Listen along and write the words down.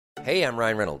Hey, I'm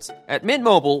Ryan Reynolds. At Mint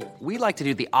Mobile, we like to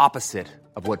do the opposite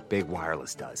of what Big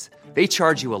Wireless does. They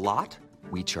charge you a lot,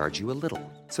 we charge you a little.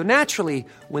 So naturally,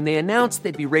 when they announced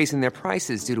they'd be raising their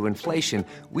prices due to inflation,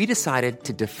 we decided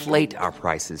to deflate our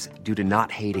prices due to not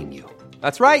hating you.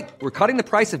 That's right. We're cutting the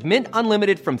price of Mint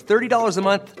Unlimited from $30 a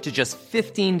month to just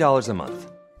 $15 a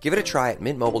month. Give it a try at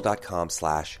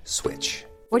mintmobile.com/switch.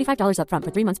 $45 up front for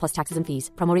 3 months plus taxes and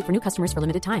fees. Promo rate for new customers for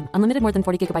limited time. Unlimited more than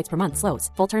 40 gigabytes per month. Slows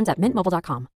full terms at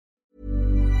mintmobile.com.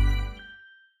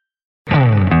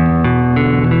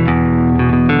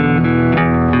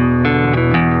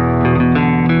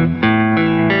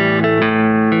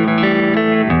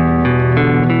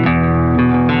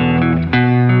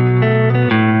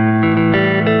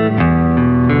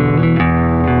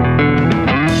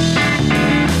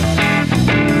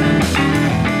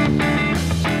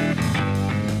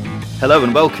 Hello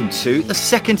and welcome to the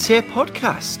Second Tier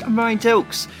Podcast. I'm Ryan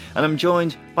Dilks and I'm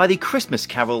joined by the Christmas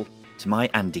Carol to my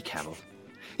Andy Carroll.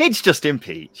 It's Justin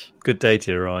Peach. Good day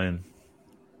to you, Ryan.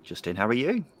 Justin, how are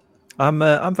you?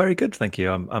 I'm very good, thank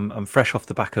you. I'm fresh off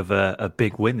the back of a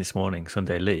big win this morning,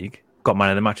 Sunday League. Got man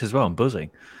of the match as well. I'm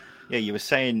buzzing. Yeah, you were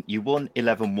saying you won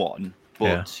 11-1,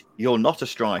 but You're not a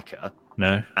striker.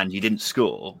 No, and you didn't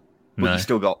score, but You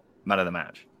still got man of the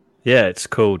match. Yeah, it's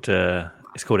called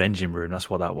Engine Room. That's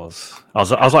what that was. I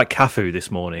was like Cafu this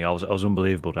morning. I was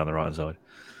unbelievable down the right side.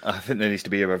 I think there needs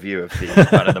to be a review of the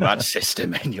man of the match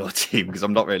system in your team because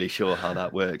I'm not really sure how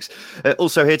that works.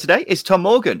 Also here today is Tom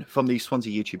Morgan from the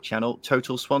Swansea YouTube channel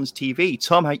Total Swans TV.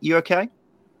 Tom, you okay?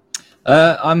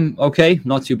 I'm okay,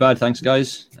 not too bad, thanks,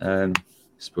 guys. I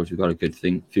suppose we've got a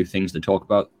few things to talk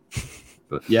about,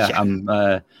 but yeah. I'm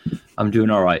doing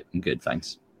all right. I'm good,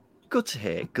 thanks. Good to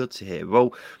hear. Good to hear.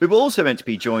 Well, we were also meant to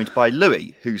be joined by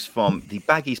Louis, who's from the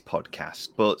Baggies podcast,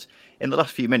 but in the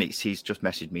last few minutes, he's just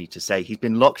messaged me to say he's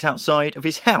been locked outside of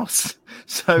his house.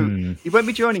 So he won't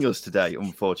be joining us today,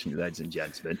 unfortunately, ladies and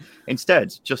gentlemen.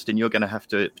 Instead, Justin, you're going to have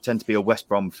to pretend to be a West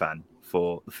Brom fan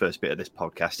for the first bit of this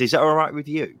podcast. Is that all right with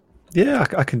you? Yeah,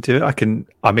 I can do it.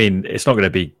 I mean, it's not going to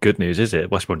be good news, is it?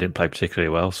 West Brom didn't play particularly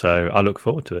well, so I look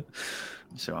forward to it.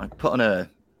 So I put on a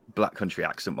Black Country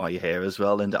accent while you're here as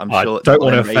well, and I'm I sure don't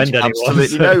want to offend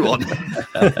absolutely no one.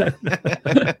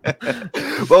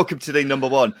 Welcome to the number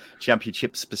one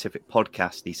Championship specific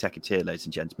podcast, the Second Tier, ladies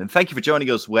and gentlemen. Thank you for joining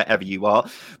us wherever you are.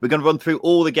 We're going to run through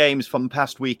all the games from the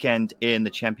past weekend in the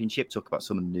Championship, talk about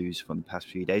some of the news from the past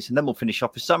few days, and then we'll finish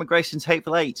off with Simon Grayson's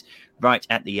Hateful Eight right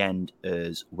at the end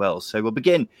as well. So we'll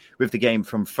begin with the game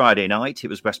from Friday night. It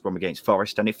was West Brom against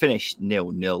Forest, and it finished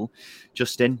 0-0.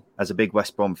 Justin, as a big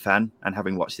West Brom fan and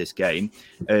having watched this game,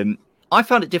 I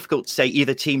found it difficult to say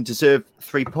either team deserved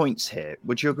 3 points here.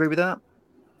 Would you agree with that?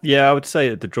 Yeah, I would say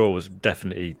that the draw was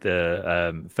definitely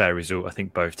the fair result. I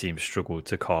think both teams struggled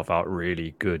to carve out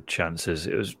really good chances.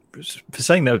 It was, for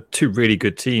saying there were two really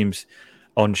good teams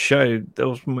on show, there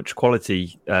was much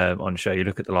quality on show. You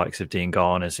look at the likes of Dean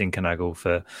Garner, Zinkernagel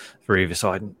for either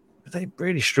side. They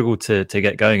really struggled to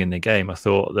get going in the game. I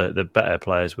thought that the better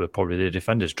players were probably the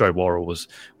defenders. Joe Worrell was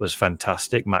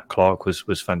fantastic. Matt Clark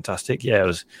was fantastic. Yeah, it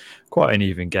was quite an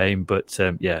even game, but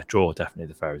draw definitely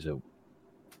the fair result.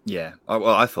 Yeah, well,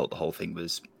 I thought the whole thing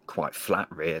was quite flat,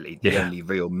 really. The only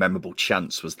real memorable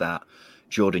chance was that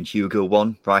Jordan Hugill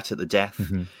one right at the death.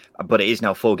 Mm-hmm. But it is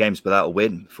now 4 games without a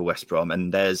win for West Brom,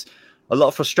 and there's a lot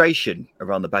of frustration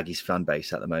around the Baggies fan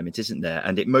base at the moment, isn't there?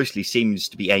 And it mostly seems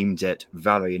to be aimed at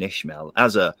Valerie and Ishmael.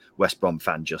 As a West Brom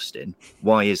fan, Justin,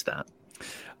 why is that?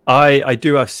 I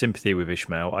do have sympathy with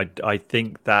Ishmael. I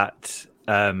think that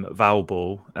Val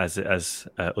Ball, as us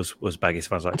Baggies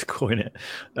fans like to coin it,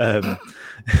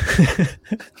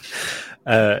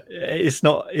 it's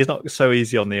not so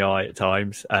easy on the eye at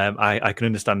times. I can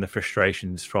understand the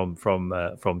frustrations from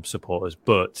supporters,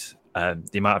 but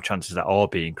the amount of chances that are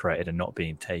being created and not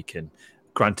being taken,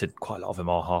 granted, quite a lot of them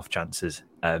are half chances.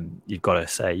 You've got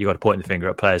to point the finger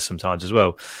at players sometimes as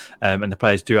well, and the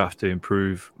players do have to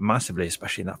improve massively,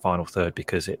 especially in that final third,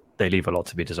 because they leave a lot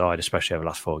to be desired, especially over the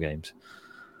last 4 games.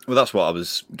 Well, that's what I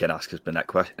was going to ask as the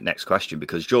next question,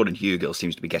 because Jordan Hugill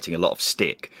seems to be getting a lot of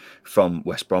stick from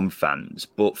West Brom fans.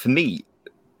 But for me,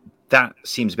 that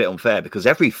seems a bit unfair, because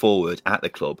every forward at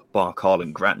the club, bar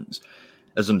Carlin Grant,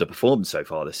 has underperformed so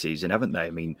far this season, haven't they?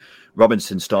 I mean,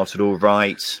 Robinson started all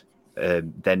right,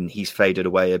 then he's faded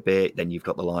away a bit. Then you've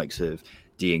got the likes of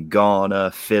Dean Garner,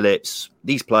 Phillips.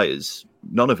 These players,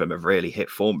 none of them have really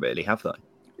hit form, really, have they?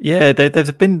 Yeah,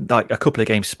 there's been like a couple of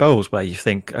game spells where you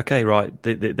think, okay, right,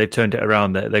 they've turned it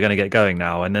around, they're going to get going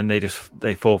now, and then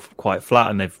they fall quite flat,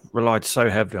 and they've relied so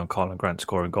heavily on Colin Grant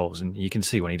scoring goals, and you can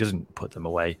see when he doesn't put them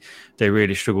away, they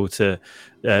really struggle to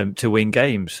win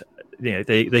games.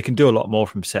 they can do a lot more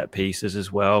from set pieces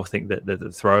as well. I think that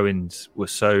the throw-ins were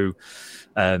so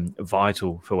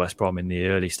vital for West Brom in the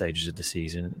early stages of the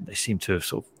season. They seem to have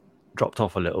sort of dropped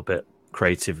off a little bit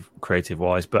creative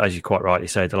wise. But as you quite rightly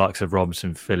say, the likes of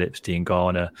Robinson, Phillips, Dean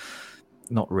Garner,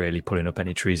 not really pulling up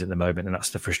any trees at the moment, and that's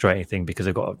the frustrating thing because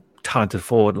they've got a talented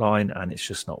forward line and it's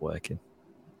just not working.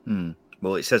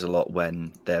 Well, it says a lot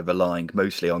when they're relying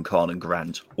mostly on Khan and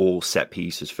Grant or set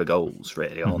pieces for goals,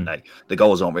 really, aren't they? The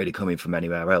goals aren't really coming from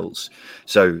anywhere else.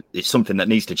 So it's something that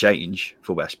needs to change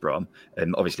for West Brom.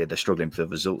 Obviously, they're struggling for the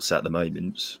results at the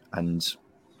moment. And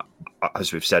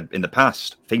as we've said in the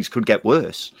past, things could get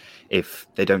worse if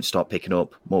they don't start picking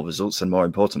up more results and, more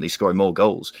importantly, scoring more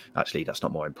goals. Actually, that's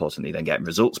not more importantly than getting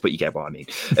results, but you get what I mean.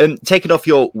 Taking off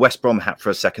your West Brom hat for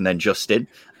a second then, Justin,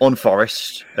 on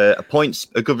Forest, a point's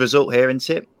a good result here, isn't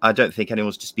it? I don't think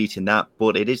anyone's disputing that,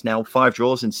 but it is now 5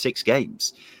 draws in 6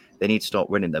 games. They need to start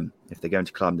winning them if they're going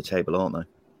to climb the table, aren't they?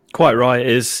 Quite right. It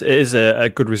is a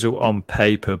good result on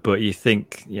paper, but you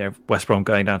think West Brom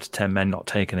going down to 10 men, not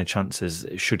taking the chances,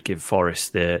 it should give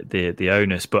Forest the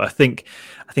onus. But I think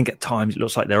at times it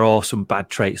looks like there are some bad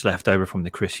traits left over from the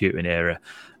Chris Hughton era,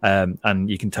 and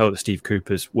you can tell that Steve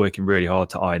Cooper's working really hard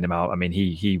to iron them out. I mean,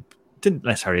 he didn't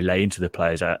necessarily lay into the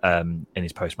players in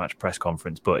his post-match press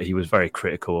conference, but he was very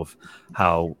critical of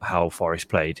how Forest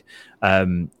played,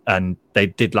 and they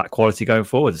did lack quality going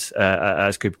forwards,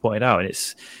 as Cooper pointed out. And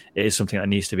it is something that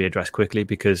needs to be addressed quickly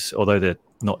because although they're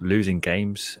not losing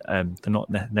games, they're not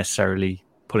necessarily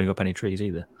pulling up any trees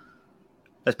either.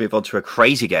 Let's move on to a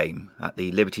crazy game at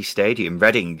the Liberty Stadium.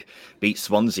 Reading beat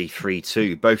Swansea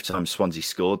 3-2. Both times Swansea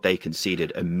scored, they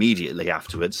conceded immediately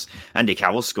afterwards. Andy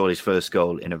Carroll scored his first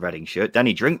goal in a Reading shirt.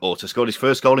 Danny Drinkwater scored his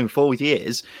first goal in 4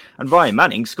 years. And Ryan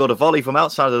Manning scored a volley from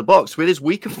outside of the box with his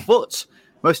weaker foot.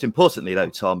 Most importantly, though,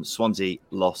 Tom, Swansea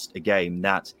lost a game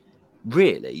that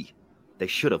really they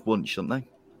should have won, shouldn't they?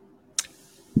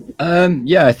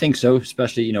 Yeah, I think so.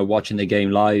 Especially, watching the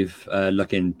game live,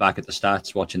 looking back at the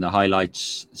stats, watching the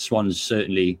highlights. Swans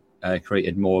certainly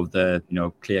created more of the,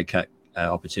 clear-cut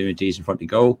opportunities in front of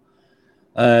goal.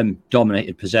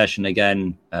 Dominated possession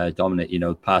again.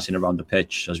 Passing around the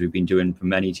pitch as we've been doing for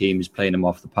many teams, playing them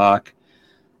off the park.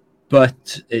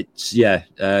 But it's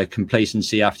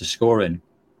complacency after scoring.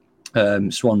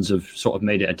 Swans have sort of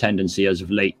made it a tendency as of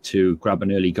late to grab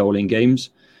an early goal in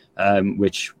games,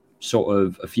 which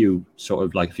a few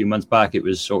months back, it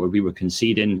was we were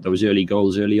conceding those early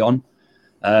goals early on.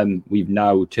 We've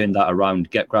now turned that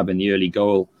around, grabbing the early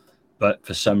goal, but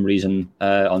for some reason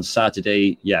on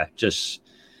Saturday, just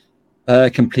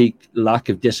complete lack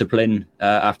of discipline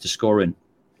after scoring.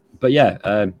 But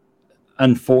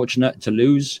unfortunate to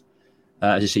lose.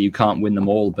 As I say, you can't win them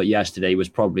all, but yesterday was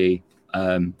probably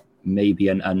maybe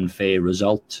an unfair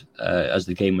result as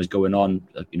the game was going on.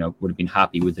 Would have been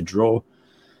happy with the draw.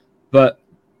 But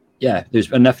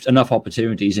there's enough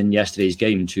opportunities in yesterday's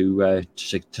game to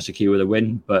secure the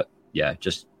win. But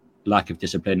just lack of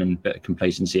discipline and bit of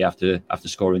complacency after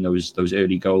scoring those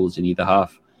early goals in either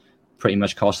half pretty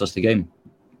much cost us the game.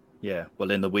 Yeah, well,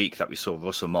 in the week that we saw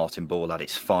Russell Martin ball at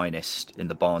its finest in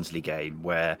the Barnsley game,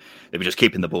 where they were just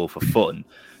keeping the ball for fun,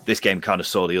 this game kind of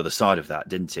saw the other side of that,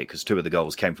 didn't it? Because 2 of the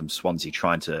goals came from Swansea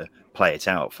trying to play it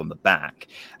out from the back.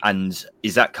 And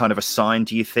is that kind of a sign,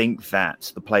 do you think,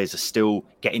 that the players are still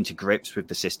getting to grips with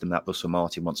the system that Russell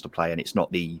Martin wants to play and it's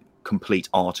not the complete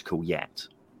article yet?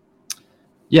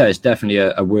 Yeah, it's definitely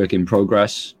a work in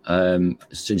progress.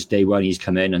 Since day one, he's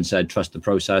come in and said, trust the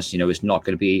process. It's not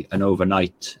going to be an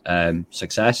overnight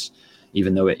success,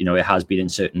 even though it has been in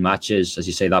certain matches. As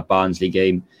you say, that Barnsley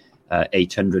game,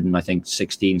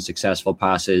 816 successful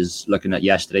passes. Looking at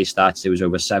yesterday's stats, there was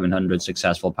over 700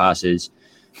 successful passes.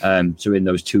 So in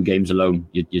those 2 games alone,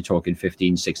 you're talking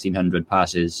 1,600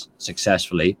 passes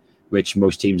successfully, which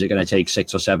most teams are going to take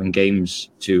 6 or 7 games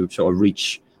to sort of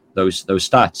reach those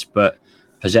stats. But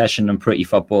possession and pretty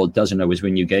football doesn't always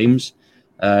win you games.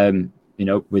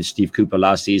 With Steve Cooper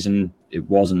last season, it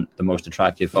wasn't the most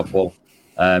attractive football,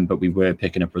 but we were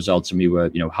picking up results and we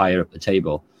were, higher up the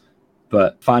table.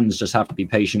 But fans just have to be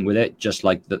patient with it, just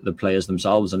like the players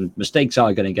themselves. And mistakes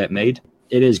are going to get made.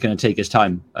 It is going to take us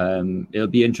time. It'll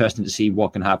be interesting to see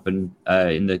what can happen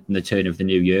in the turn of the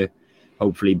new year.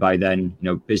 Hopefully by then,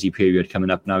 busy period coming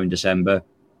up now in December.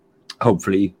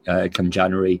 Hopefully come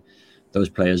January, those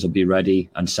players will be ready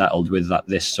and settled with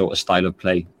this sort of style of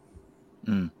play.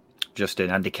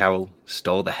 Justin, Andy Carroll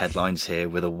stole the headlines here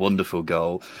with a wonderful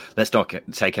goal. Let's not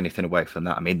take anything away from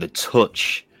that. I mean, the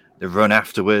touch, the run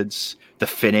afterwards, the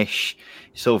finish,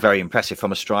 it's all very impressive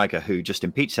from a striker who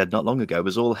Justin Peach said not long ago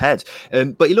was all head.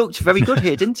 But he looked very good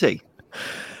here, didn't he?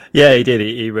 Yeah, he did.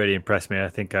 He really impressed me. I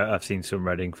think I've seen some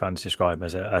Reading fans describe him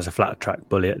as a flat track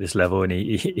bully at this level, and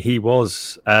he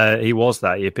was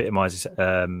that. He epitomises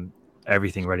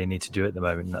everything Reading need to do at the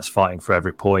moment, and that's fighting for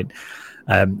every point.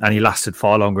 And he lasted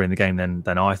far longer in the game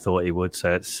than I thought he would.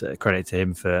 So it's a credit to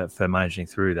him for managing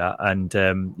through that. And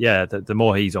the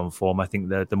more he's on form, I think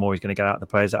the more he's going to get out the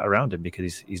players that are around him,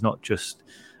 because he's not just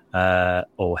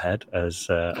all head, as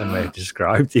Unai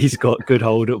described. He's got good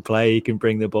hold-up play. He can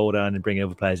bring the ball down and bring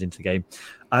other players into the game.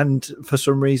 And for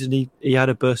some reason, he had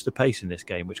a burst of pace in this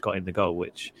game, which got him the goal,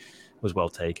 which was well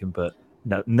taken. But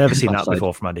no, never seen that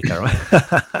before from Andy Carroll.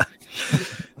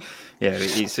 Yeah,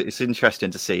 it's interesting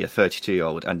to see a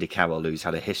 32-year-old Andy Carroll who's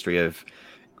had a history of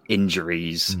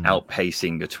injuries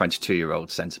outpacing a 22-year-old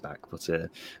centre-back. But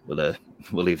we'll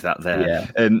leave that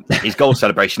there. Yeah. His goal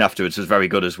celebration afterwards was very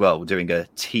good as well, doing a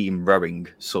team rowing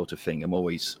sort of thing. I'm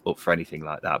always up for anything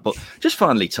like that. But just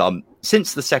finally, Tom,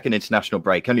 since the second international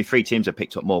break, only 3 teams have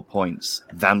picked up more points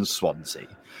than Swansea.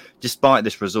 Despite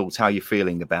this result, how are you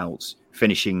feeling about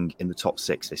finishing in the top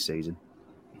 6 this season?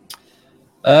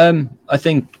 I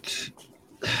think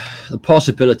the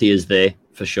possibility is there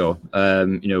for sure.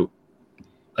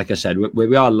 Like I said,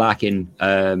 we are lacking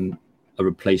a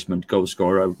replacement goal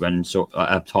scorer when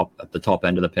at the top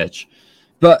end of the pitch.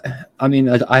 But I mean,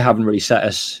 I haven't really set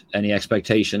us any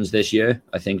expectations this year.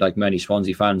 I think, like many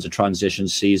Swansea fans, a transition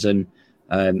season.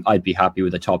 I'd be happy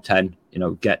with the top 10.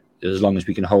 Get as long as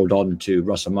we can hold on to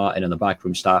Russell Martin and the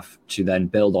backroom staff to then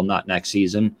build on that next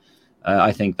season.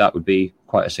 I think that would be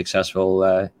quite a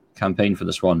successful campaign for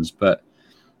the Swans. But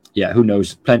yeah, who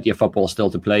knows? Plenty of football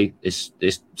still to play. It's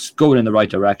going in the right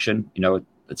direction. At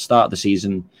the start of the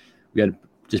season, we had,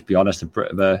 just be honest, a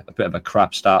bit of a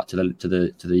crap start to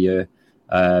the year,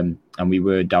 and we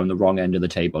were down the wrong end of the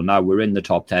table. Now we're in the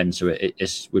top 10, so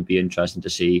it would be interesting to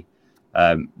see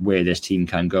where this team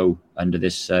can go under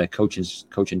this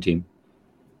coaching team.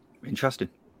 Interesting.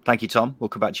 Thank you, Tom. We'll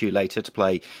come back to you later to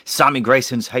play Simon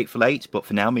Grayson's Hateful Eight. But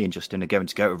for now, me and Justin are going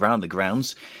to go around the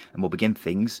grounds, and we'll begin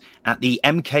things at the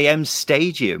MKM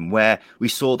Stadium, where we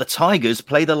saw the Tigers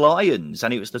play the Lions,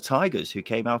 and it was the Tigers who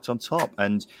came out on top,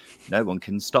 and no one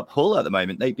can stop Hull at the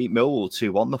moment. They beat Millwall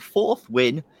 2-1, the 4th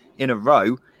win in a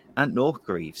row. Ant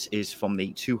Northgreaves is from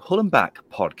the To Hull and Back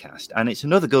podcast, and it's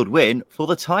another good win for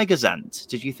the Tigers, Ant.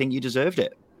 Did you think you deserved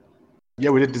it?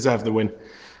 Yeah, we did deserve the win.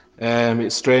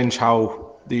 It's strange how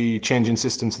the changing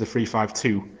system to the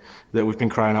 3-5-2 that we've been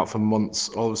crying out for months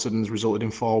all of a sudden has resulted in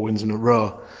 4 wins in a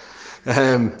row.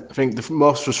 I think the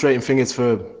most frustrating thing is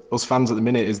for us fans at the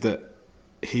minute is that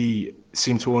he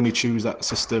seemed to only choose that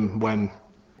system when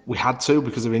we had to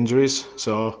because of injuries.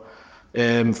 So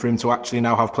for him to actually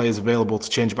now have players available to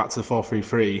change back to the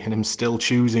 4-3-3 and him still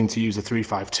choosing to use a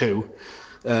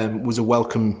 3-5-2 was a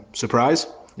welcome surprise.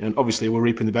 And obviously, we're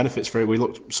reaping the benefits for it. We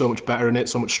looked so much better in it,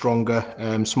 so much stronger.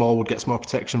 Smallwood gets more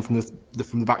protection from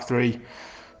the back three.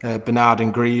 Bernard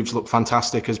and Greaves look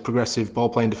fantastic as progressive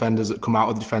ball-playing defenders that come out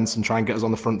of the defence and try and get us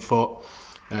on the front foot.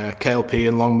 KLP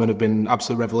and Longman have been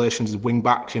absolute revelations as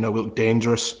wing-backs. We look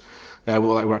dangerous. We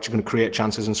look like we're actually going to create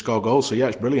chances and score goals. So, yeah,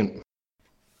 it's brilliant.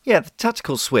 Yeah, the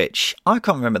tactical switch. I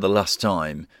can't remember the last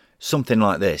time something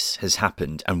like this has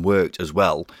happened and worked as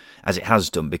well as it has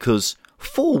done, because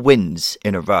 4 wins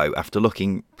in a row after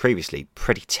looking previously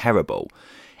pretty terrible.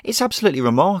 It's absolutely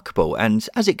remarkable, and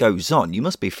as it goes on, you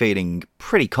must be feeling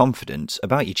pretty confident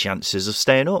about your chances of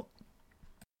staying up.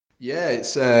 Yeah,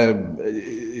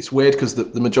 it's weird because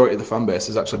the majority of the fan base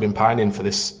has actually been pining for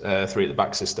this 3 at the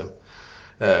back system.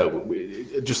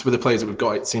 Just with the players that we've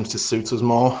got, it seems to suit us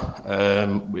more.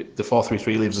 The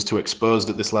 4-3-3 leaves us too exposed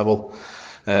at this level.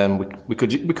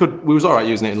 We was all right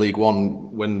using it in League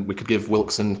One when we could give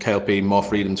Wilkes and KLP more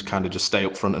freedom to kind of just stay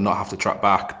up front and not have to track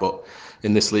back. But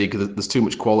in this league, there's too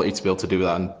much quality to be able to do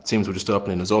that, and teams were just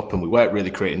opening us up, and we weren't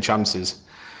really creating chances.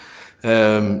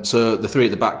 So the 3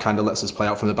 at the back kind of lets us play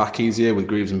out from the back easier, with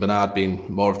Greaves and Bernard being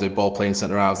more of the ball-playing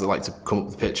centre-halves that like to come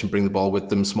up the pitch and bring the ball with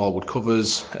them. Smallwood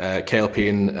covers. KLP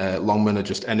and Longman are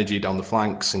just energy down the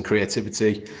flanks and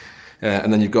creativity.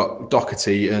 And then you've got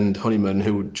Doherty and Honeyman,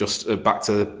 who just back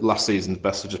to last season's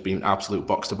best have just been absolute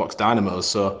box-to-box dynamos.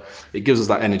 So it gives us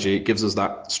that energy, it gives us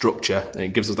that structure, and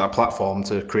it gives us that platform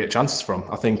to create chances from.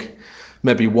 I think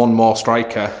maybe one more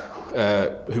striker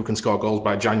who can score goals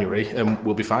by January and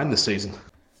we'll be fine this season.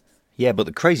 Yeah, but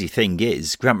the crazy thing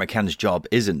is, Grant McCann's job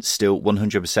isn't still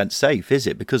 100% safe, is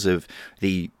it? Because of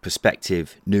the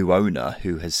prospective new owner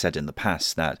who has said in the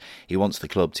past that he wants the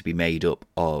club to be made up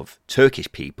of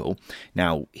Turkish people.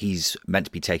 Now, he's meant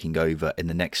to be taking over in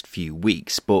the next few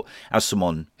weeks, but as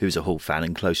someone who's a Hull fan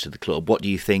and close to the club, what do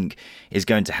you think is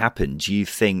going to happen? Do you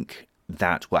think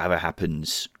that whatever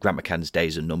happens, Grant McCann's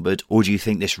days are numbered, or do you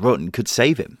think this run could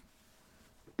save him?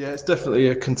 Yeah, it's definitely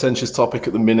a contentious topic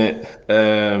at the minute.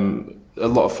 A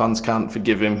lot of fans can't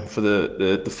forgive him for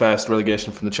the first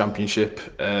relegation from the Championship.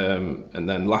 And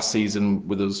then last season,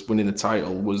 with us winning the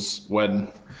title, was when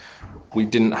we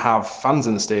didn't have fans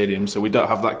in the stadium. So we don't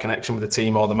have that connection with the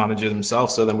team or the manager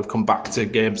themselves. So then we've come back to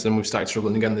games and we've started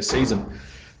struggling again this season.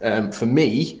 For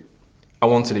me, I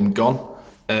wanted him gone.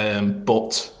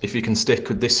 But if you can stick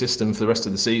with this system for the rest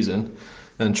of the season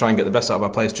and try and get the best out of our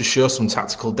players, just show some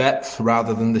tactical depth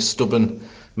rather than this stubborn,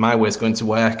 my way's going to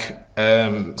work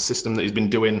system that he's been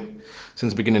doing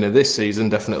since the beginning of this season,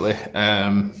 definitely,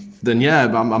 then yeah,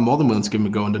 I'm more than willing to give him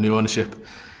a go under new ownership.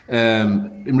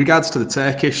 In regards to the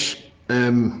Turkish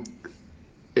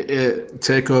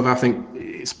takeover, I think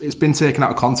it's been taken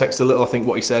out of context a little. I think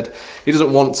what he said, he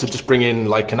doesn't want to just bring in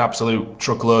like an absolute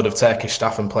truckload of Turkish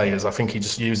staff and players. I think he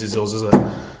just uses us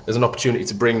as an opportunity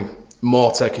to bring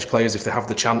more Turkish players if they have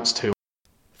the chance to.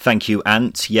 Thank you,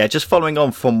 Ant. Yeah, just following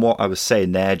on from what I was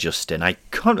saying there, Justin, I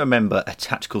can't remember a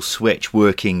tactical switch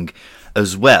working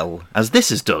as well as this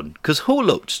has done, because Hull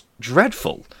looked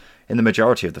dreadful in the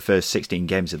majority of the first 16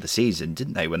 games of the season,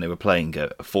 didn't they, when they were playing a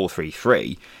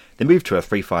 4-3-3. They moved to a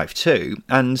 3-5-2,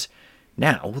 and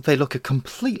now they look a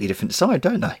completely different side,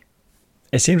 don't they?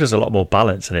 It seems there's a lot more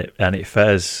balance in it, and it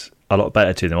fares a lot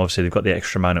better to them. Obviously, they've got the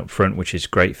extra man up front, which is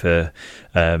great for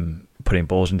putting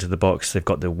balls into the box. They've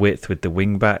got the width with the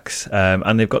wing backs,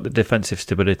 and they've got the defensive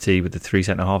stability with the three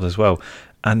centre halves as well.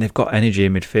 And they've got energy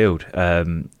in midfield.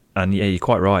 And yeah, you're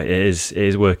quite right. It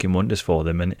is working wonders for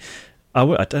them. And I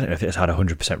don't know if it's had a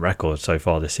 100% record so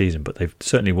far this season, but they've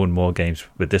certainly won more games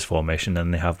with this formation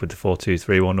than they have with the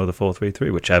 4-2-3-1 or the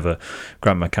 4-3-3, whichever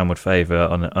Grant McCann would favour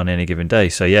on any given day.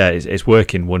 So yeah, it's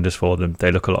working wonders for them.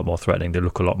 They look a lot more threatening. They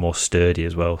look a lot more sturdy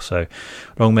as well. So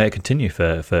long may it continue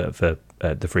for the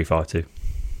 3-5-2.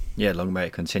 Yeah, long may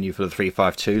it continue for the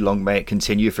 3-5-2. Long may it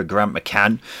continue for Grant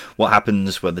McCann. What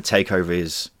happens when the takeover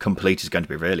is complete is going to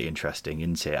be really interesting,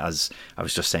 isn't it? As I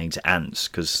was just saying to Ants,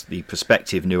 because the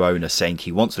prospective new owner saying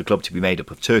he wants the club to be made up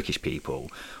of Turkish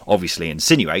people obviously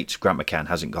insinuates Grant McCann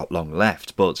hasn't got long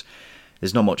left, but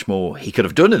there's not much more he could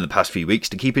have done in the past few weeks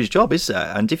to keep his job, is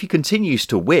there? And if he continues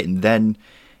to win, then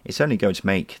it's only going to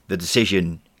make the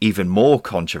decision even more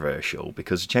controversial,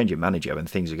 because a change of manager when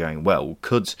things are going well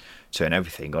could turn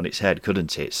everything on its head,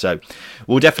 couldn't it? So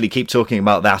we'll definitely keep talking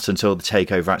about that until the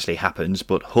takeover actually happens.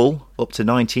 But Hull up to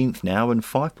 19th now and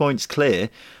 5 points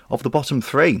clear of the bottom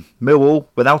three. Millwall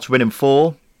without a win in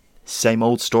 4. Same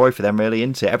old story for them, really,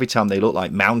 isn't it? Every time they look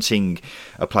like mounting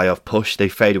a playoff push, they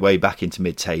fade away back into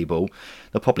mid-table.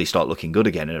 They'll probably start looking good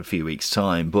again in a few weeks'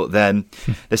 time, but then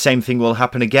the same thing will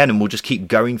happen again, and we'll just keep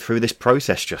going through this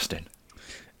process, Justin.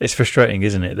 It's frustrating,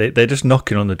 isn't it? They're just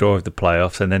knocking on the door of the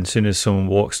playoffs, and then as soon as someone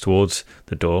walks towards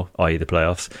the door, i.e. the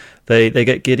playoffs, they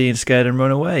get giddy and scared and run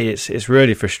away. It's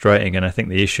really frustrating, and I think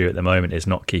the issue at the moment is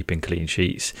not keeping clean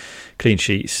sheets. Clean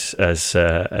sheets, as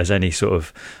any sort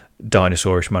of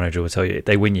dinosaurish manager will tell you,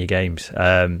 they win your games.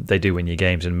 They do win your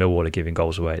games, and Millwall are giving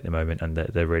goals away at the moment, and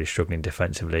they're really struggling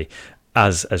defensively,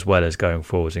 as well as going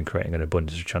forwards and creating an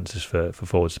abundance of chances for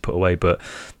forwards to put away. But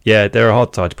yeah, they're a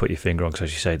hard side to put your finger on, because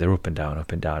as you say, they're up and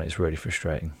down. It's really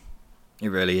frustrating. It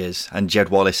really is. And Jed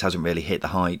Wallace hasn't really hit the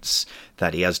heights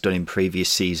that he has done in previous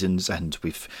seasons, and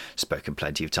we've spoken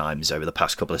plenty of times over the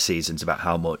past couple of seasons about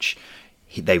how much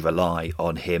they rely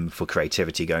on him for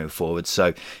creativity going forward.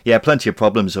 So yeah, plenty of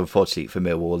problems unfortunately for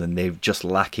Millwall, and they're just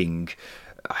lacking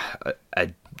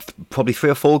probably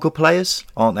 3 or 4 good players,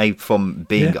 aren't they, from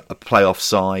being a playoff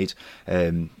side.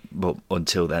 But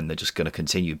until then, they're just going to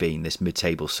continue being this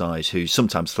mid-table side who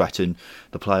sometimes threaten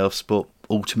the playoffs, but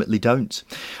ultimately don't.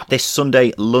 This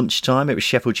Sunday lunchtime, it was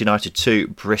Sheffield United 2,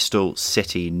 Bristol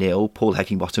City 0. Paul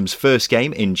Heckingbottom's first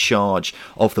game in charge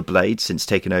of the Blades since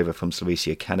taking over from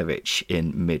Slavisa Kanovic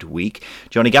in midweek.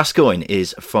 Johnny Gascoigne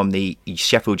is from the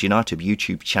Sheffield United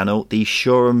YouTube channel, The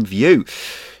Shoreham View.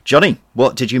 Johnny,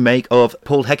 what did you make of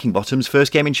Paul Heckingbottom's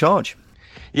first game in charge?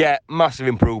 Yeah, massive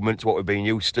improvement to what we've been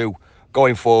used to.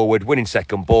 Going forward, winning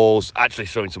second balls, actually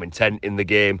showing some intent in the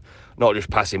game, not just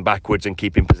passing backwards and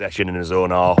keeping possession in his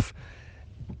own half.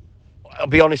 I'll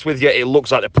be honest with you, it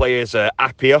looks like the players are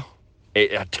happier.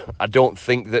 I don't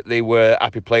think that they were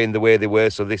happy playing the way they were,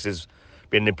 so this has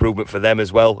been an improvement for them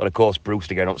as well. And of course,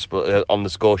 Bruce again on the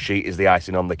score sheet is the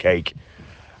icing on the cake.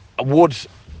 I would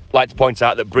like to point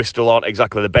out that Bristol aren't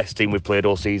exactly the best team we've played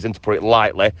all season, to put it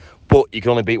lightly, but you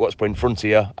can only beat what's put in front of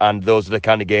you, and those are the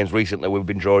kind of games recently we've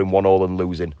been drawing 1-1 and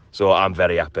losing, so I'm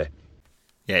very happy.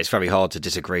 Yeah, it's very hard to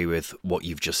disagree with what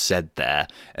you've just said there.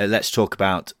 Let's talk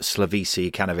about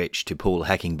Slavisa Jokanovic to Paul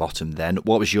Heckingbottom then.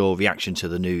 What was your reaction to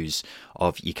the news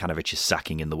of Jokanovic's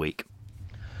sacking in the week?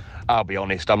 I'll be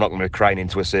honest, I'm not going to be crying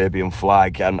into a Serbian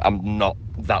flag, and I'm not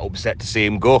that upset to see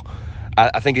him go.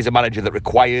 I think he's a manager that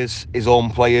requires his own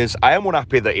players. I am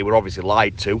unhappy that he were obviously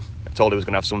lied to. Told he was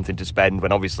going to have something to spend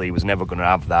when obviously he was never going to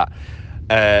have that.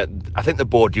 I think the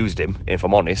board used him, if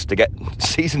I'm honest, to get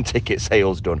season ticket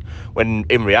sales done, when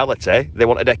in reality they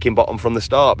wanted Heckingbottom from the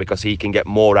start because he can get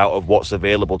more out of what's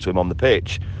available to him on the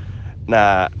pitch.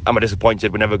 Now, am I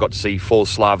disappointed we never got to see full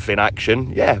Slav in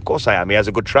action? Yeah, of course I am. He has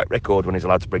a good track record when he's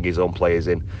allowed to bring his own players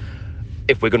in.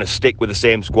 If we're going to stick with the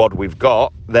same squad we've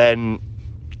got, then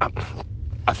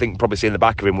I think probably seeing the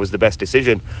back of him was the best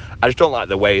decision. I just don't like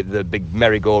the way the big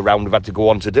merry-go-round we've had to go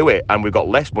on to do it, and we've got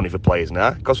less money for players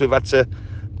now because we've had to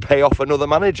pay off another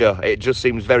manager. It just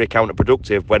seems very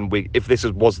counterproductive if this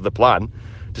was the plan,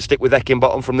 to stick with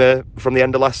Heckingbottom from the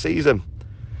end of last season.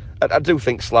 I do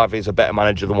think Slav is a better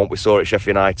manager than what we saw at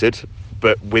Sheffield United,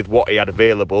 but with what he had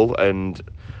available and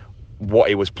what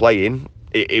he was playing,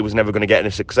 he was never going to get any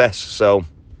success. So.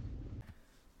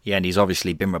 Yeah, and he's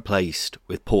obviously been replaced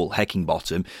with Paul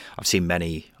Heckingbottom. I've seen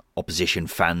many opposition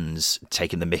fans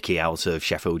taking the mickey out of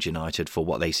Sheffield United for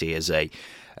what they see as a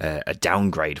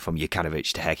downgrade from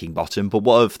Jokanovic to Heckingbottom. But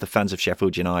what have the fans of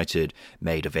Sheffield United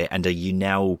made of it? And are you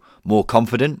now more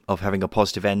confident of having a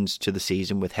positive end to the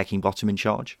season with Heckingbottom in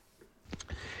charge?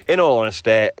 In all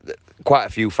honesty, quite a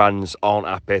few fans aren't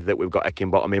happy that we've got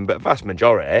Heckingbottom in, but a vast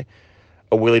majority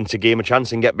are willing to give him a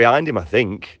chance and get behind him, I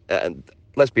think.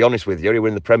 Let's be honest with you, he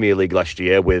won the Premier League last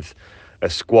year with a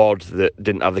squad that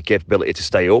didn't have the capability to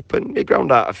stay up, and he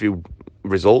ground out a few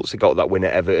results. He got that win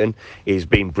at Everton. He's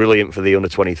been brilliant for the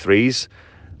under-23s.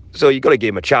 So you've got to give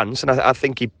him a chance, and I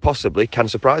think he possibly can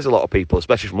surprise a lot of people,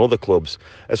 especially from other clubs.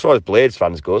 As far as Blades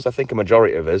fans goes, I think a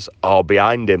majority of us are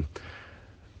behind him.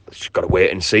 Just got to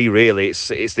wait and see, really. It's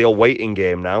the old waiting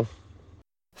game now.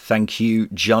 Thank you,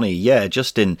 Johnny. Yeah,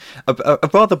 just in a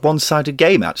rather one-sided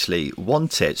game, actually,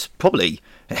 wasn't it? Probably,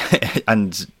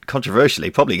 and controversially,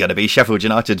 probably going to be Sheffield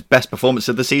United's best performance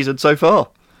of the season so far.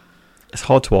 It's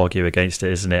hard to argue against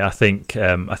it, isn't it? I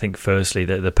think firstly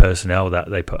that the personnel that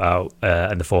they put out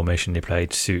and the formation they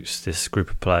played suits this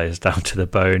group of players down to the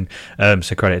bone.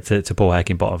 So credit to Paul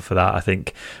Heckingbottom for that. I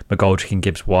think McGoldrick and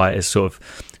Gibbs-White is sort of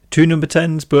two number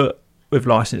 10s, but with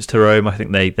licence to roam. I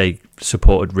think they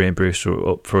supported Ryan Brewster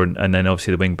up front, and then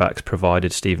obviously the wing backs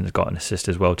provided. Stevens got an assist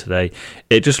as well today.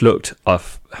 It just looked a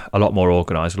lot more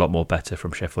organised, a lot more better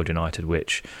from Sheffield United,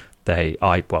 which I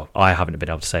haven't been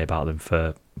able to say about them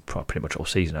for pretty much all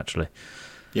season, actually.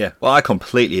 Yeah, well, I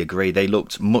completely agree. They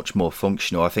looked much more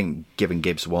functional. I think giving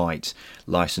Gibbs-White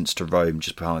licence to roam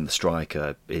just behind the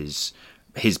striker is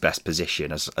his best position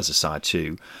as a side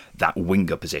to that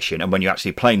winger position. And when you're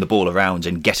actually playing the ball around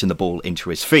and getting the ball into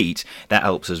his feet, that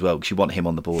helps as well, because you want him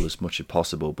on the ball as much as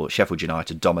possible. But Sheffield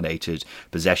United dominated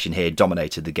possession here,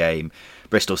 dominated the game.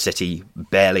 Bristol City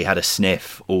barely had a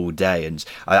sniff all day, and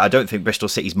I don't think Bristol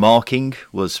City's marking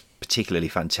was particularly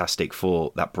fantastic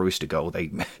for that Brewster goal.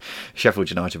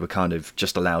 Sheffield United were kind of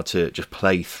just allowed to just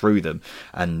play through them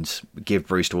and give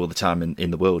Brewster all the time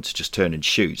in the world to just turn and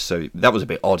shoot. So that was a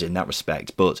bit odd in that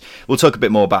respect. But we'll talk a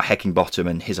bit more about Heckingbottom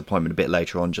and his appointment a bit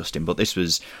later on, Justin. But this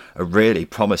was a really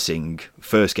promising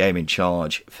first game in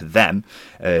charge for them.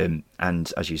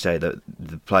 And as you say, the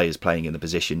players playing in the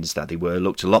positions that they were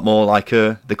looked a lot more like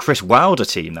the Chris Wilder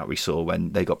team that we saw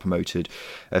when they got promoted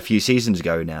a few seasons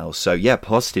ago now. So yeah,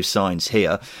 positive signs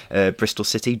here. Bristol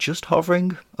City just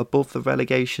hovering above the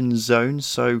relegation zone.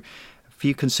 So a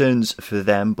few concerns for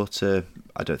them, but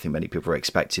I don't think many people are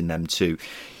expecting them to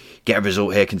get a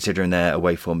result here, considering their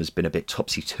away form has been a bit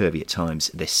topsy-turvy at times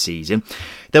this season.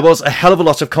 There was a hell of a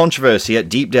lot of controversy at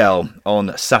Deepdale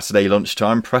on Saturday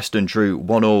lunchtime. Preston drew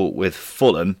 1-1 with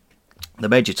Fulham. The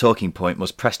major talking point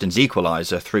was Preston's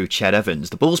equaliser through Ched Evans.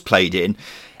 The ball's played in.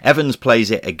 Evans plays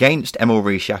it against Emil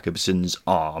Rees-Jakobsen's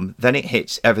arm. Then it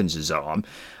hits Evans's arm.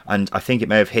 And I think it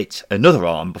may have hit another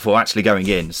arm before actually going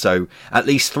in. So at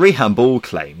least 3 handball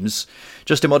claims.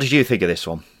 Justin, what did you think of this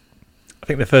one? I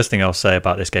think the first thing I'll say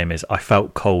about this game is I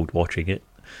felt cold watching it.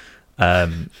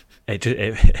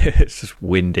 It's just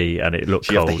windy and it looked cold.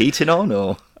 Did you have the heating on,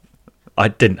 or? I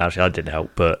didn't help,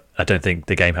 but I don't think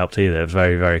the game helped either. It was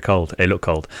very, very cold. It looked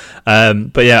cold.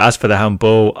 But yeah, as for the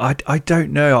handball, I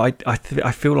don't know.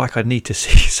 I feel like I need to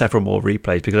see several more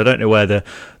replays, because I don't know where the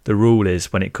rule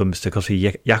is when it comes to, because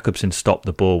Jakobsen stopped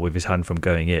the ball with his hand from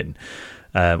going in.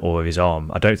 or with his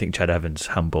arm. I don't think Ched Evans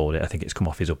handballed it. I think it's come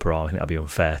off his upper arm. I think that'd be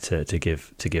unfair to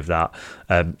give that.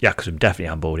 Jakobsen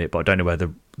definitely handballed it, but I don't know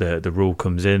whether the rule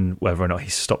comes in, whether or not he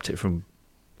stopped it from.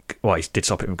 Well, he did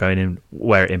stop it from going in,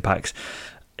 where it impacts.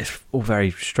 It's all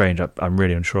very strange. I'm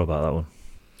really unsure about that one.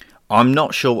 I'm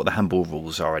not sure what the handball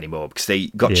rules are anymore because they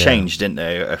got changed, didn't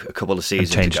they, a couple of seasons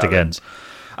changed ago? Again.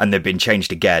 And they've been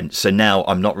changed again. So now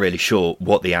I'm not really sure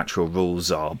what the actual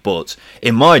rules are. But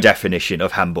in my definition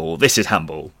of handball, this is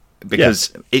handball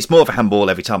because it's more of a handball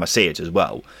every time I see it as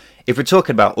well. If we're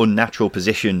talking about unnatural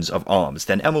positions of arms,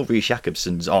 then Emil Rees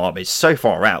Jakobsen's arm is so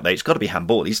far out that it's got to be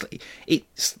handball.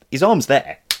 His arm's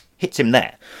there. Hits him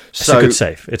there. It's a good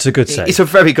save. It's a good save. It's a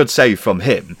very good save from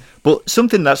him. But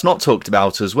something that's not talked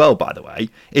about as well, by the way,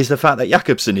 is the fact that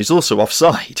Jakobsen is also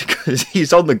offside because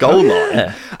he's on the goal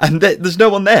line and there's no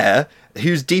one there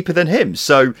who's deeper than him.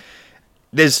 So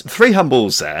there's 3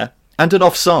 handballs there and an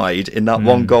offside in that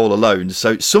one goal alone.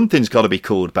 So something's got to be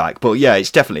called back. But yeah, it's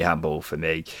definitely handball for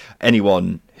me.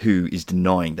 Anyone who is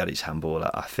denying that it's handball,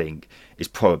 I think, is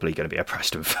probably going to be a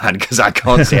Preston fan because I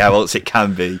can't see how else it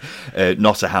can be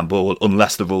not a handball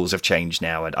unless the rules have changed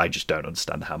now, and I just don't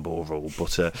understand the handball rule,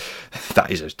 but that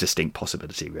is a distinct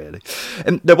possibility, really.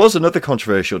 There was another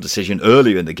controversial decision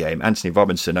earlier in the game. Anthony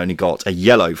Robinson only got a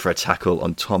yellow for a tackle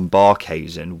on Tom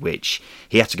Barkhuizen, which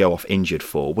he had to go off injured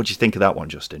for. What do you think of that one,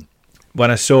 Justin? When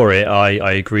I saw it, I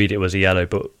agreed it was a yellow,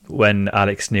 but when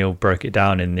Alex Neil broke it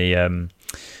down in the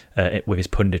with his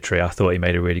punditry, I thought he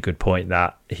made a really good point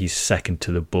that he's second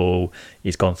to the ball.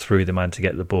 He's gone through the man to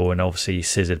get the ball, and obviously he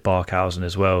scissored Barkhuizen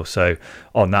as well. So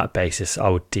on that basis, I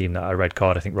would deem that a red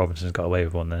card. I think Robinson's got away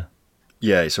with one there.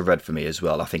 Yeah, it's a red for me as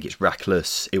well. I think it's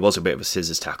reckless. It was a bit of a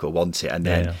scissors tackle, wasn't it? And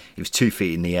then he was 2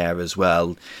 feet in the air as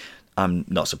well. I'm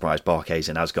not surprised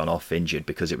Barkhuizen has gone off injured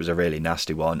because it was a really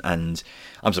nasty one. And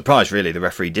I'm surprised, really, the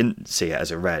referee didn't see it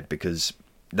as a red because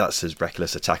that's as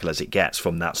reckless a tackle as it gets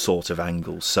from that sort of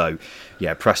angle. So,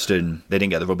 yeah, Preston, they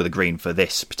didn't get the rub of the green for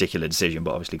this particular decision,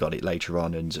 but obviously got it later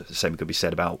on, and the same could be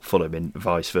said about Fulham and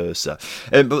vice versa.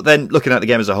 But then, looking at the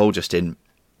game as a whole, Justin,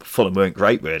 Fulham weren't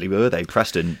great, really, were they?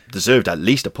 Preston deserved at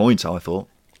least a point, I thought.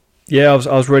 Yeah, I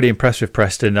was really impressed with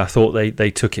Preston. I thought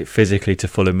they took it physically to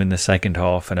Fulham in the second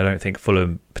half, and I don't think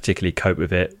Fulham particularly coped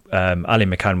with it. Ali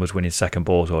McCann was winning second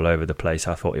balls all over the place.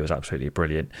 I thought he was absolutely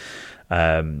brilliant.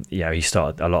 He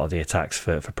started a lot of the attacks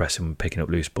for Preston, picking up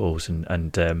loose balls and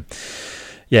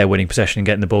winning possession and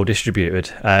getting the ball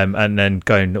distributed. And then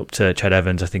going up to Ched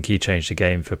Evans, I think he changed the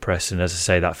game for Preston. As I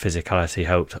say, that physicality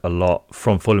helped a lot.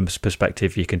 From Fulham's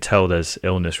perspective, you can tell there's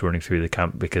illness running through the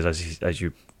camp because, as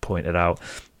you pointed out,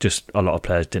 just a lot of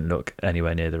players didn't look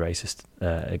anywhere near the races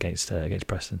against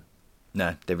Preston.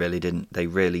 No, they really didn't. They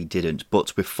really didn't.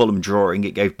 But with Fulham drawing,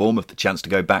 it gave Bournemouth the chance to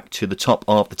go back to the top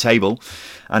of the table.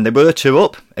 And they were 2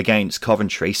 up against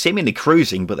Coventry, seemingly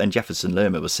cruising, but then Jefferson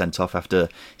Lerma was sent off after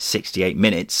 68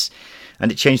 minutes.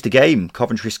 And it changed the game.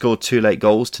 Coventry scored 2 late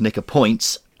goals to nick a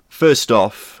point. First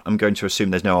off, I'm going to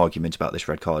assume there's no argument about this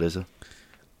red card, is there?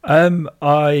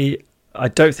 I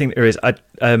don't think there is.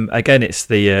 Again, it's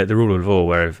the rule of law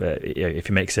where if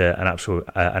he makes an actual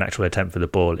attempt for the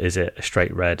ball, is it a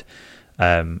straight red?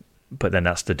 But then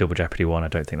that's the double jeopardy one. I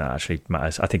don't think that actually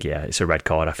matters. I think, it's a red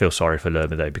card. I feel sorry for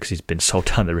Lerma, though, because he's been sold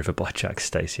down the river by Jack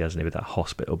Stacey, hasn't he, with that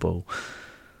hospital ball.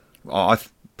 Well, I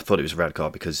thought it was a red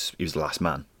card because he was the last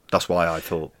man. That's why I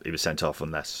thought he was sent off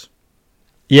unless...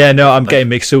 Yeah, no, I'm getting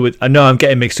mixed up with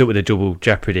the double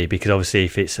jeopardy because obviously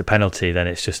if it's a penalty, then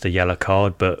it's just a yellow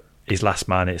card, but his last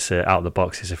man, it's out of the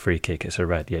box, it's a free kick, it's a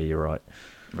red. Yeah, you're right.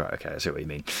 Right, okay, I see what you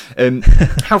mean.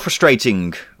 How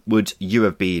frustrating would you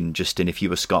have been, Justin, if you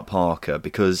were Scott Parker?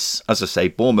 Because, as I say,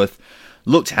 Bournemouth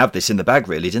looked to have this in the bag,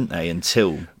 really, didn't they,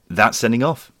 until that sending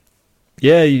off?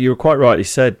 Yeah, you were quite right. He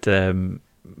said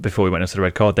before we went into the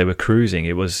red card, they were cruising.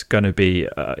 It was going to be,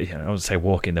 I wouldn't say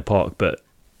walk in the park, but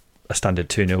a standard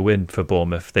 2-0 win for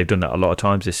Bournemouth. They've done that a lot of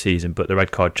times this season, but the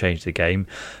red card changed the game,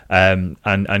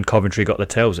 and Coventry got their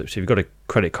tails up. So you've got to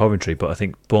credit Coventry, but I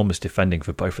think Bournemouth's defending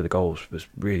for both of the goals was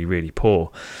really, really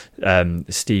poor.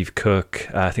 Steve Cook,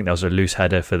 I think that was a loose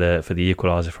header for the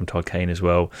equaliser from Todd Kane as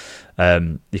well.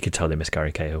 You could tell they missed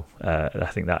Gary Cahill. I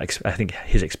think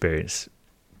his experience,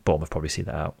 Bournemouth probably see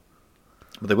that out.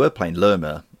 Well, they were playing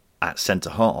Lerma at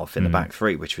centre half in the back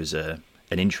three, which was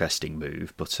an interesting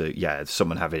move, but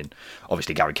someone having,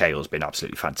 obviously Gary Cahill's been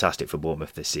absolutely fantastic for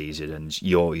Bournemouth this season, and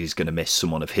you're always going to miss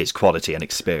someone of his quality and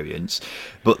experience.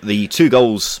 But the 2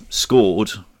 goals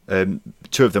scored, 2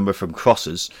 of them were from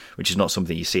crosses, which is not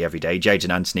something you see every day.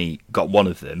 Jadon Anthony got one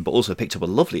of them, but also picked up a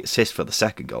lovely assist for the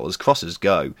second goal. As crosses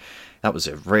go, That was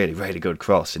a really, really good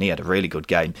cross, and he had a really good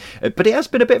game. But it has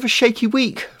been a bit of a shaky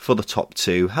week for the top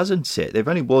two, hasn't it? They've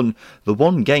only won the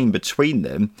one game between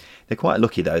them. They're quite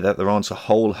lucky, though, that there aren't a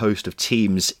whole host of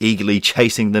teams eagerly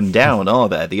chasing them down, are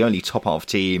there? The only top-half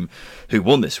team who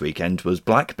won this weekend was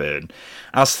Blackburn.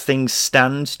 As things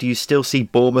stand, do you still see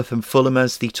Bournemouth and Fulham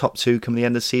as the top two come the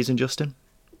end of the season, Justin?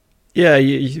 Yeah,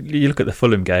 you look at the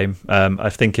Fulham game. I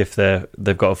think if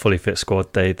they've got a fully fit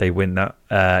squad, they win that.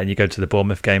 And you go to the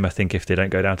Bournemouth game, I think if they don't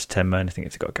go down to 10 men, I think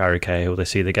if they've got Gary Cahill, they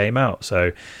see the game out. So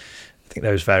I think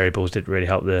those variables did really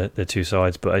help the two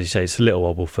sides. But as you say, it's a little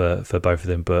wobble for both of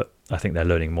them. But I think they're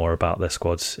learning more about their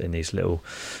squads in these little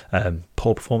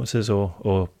poor performances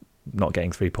or not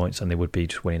getting 3 points than they would be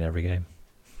just winning every game.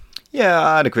 Yeah,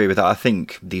 I'd agree with that. I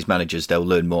think these managers, they'll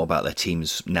learn more about their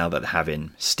teams now that they're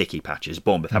having sticky patches.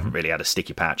 Bournemouth haven't really had a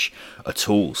sticky patch at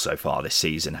all so far this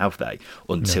season, have they?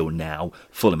 Until now.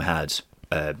 Fulham had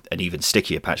an even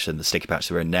stickier patch than the sticky patch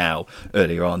they're in now,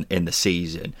 earlier on in the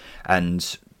season.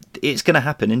 And it's going to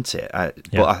happen, isn't it?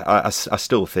 But I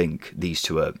still think these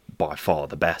two are by far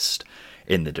the best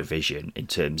in the division in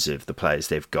terms of the players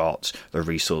they've got, the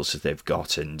resources they've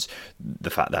got, and the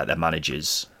fact that their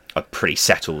managers are pretty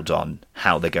settled on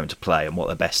how they're going to play and what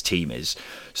their best team is.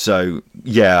 So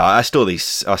yeah, I still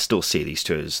see these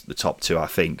two as the top two. I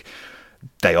think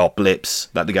they are blips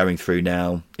that they're going through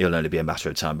now. It'll only be a matter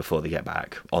of time before they get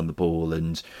back on the ball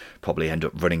and probably end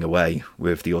up running away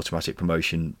with the automatic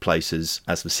promotion places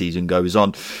as the season goes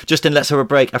on. Justin, let's have a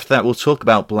break. After that, we'll talk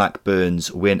about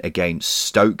Blackburn's win against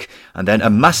Stoke, and then a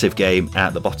massive game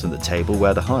at the bottom of the table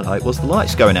where the highlight was the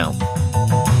lights going out.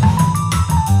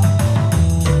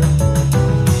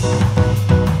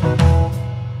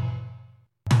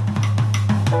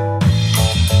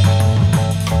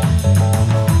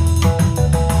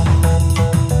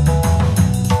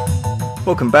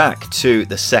 Welcome back to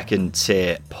the Second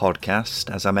Tier podcast.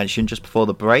 As I mentioned just before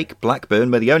the break, Blackburn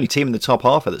were the only team in the top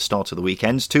half at the start of the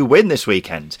weekend to win this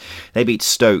weekend. They beat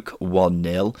Stoke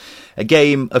 1-0. A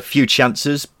game of few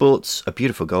chances, but a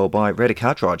beautiful goal by Reda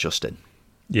Kadra, Justin.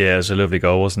 Yeah, it was a lovely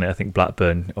goal, wasn't it? I think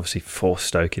Blackburn obviously forced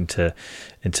Stoke into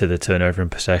the turnover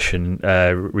and possession,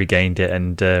 regained it,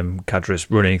 and Cadra's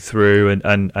running through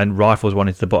and rifles one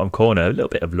into the bottom corner. A little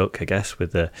bit of luck, I guess,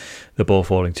 with the ball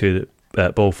falling to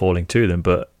them,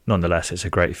 but nonetheless, it's a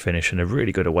great finish and a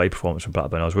really good away performance from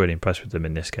Blackburn. I was really impressed with them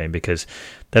in this game because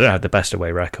they don't have the best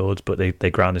away records, but they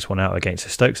ground this one out against the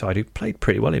Stoke side, who played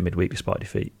pretty well in midweek despite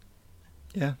defeat.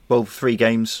 Yeah, well, 3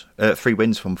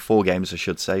 wins from 4 games, I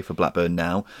should say, for Blackburn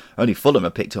now. Only Fulham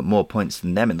have picked up more points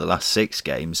than them in the last 6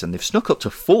 games, and they've snuck up to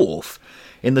 4th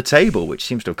in the table, which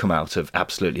seems to have come out of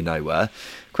absolutely nowhere.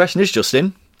 Question is,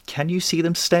 Justin, can you see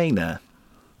them staying there?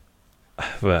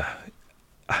 Well,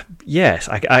 yes,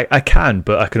 I can,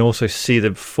 but I can also see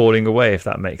them falling away, if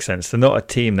that makes sense. They're not a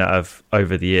team that have,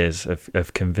 over the years,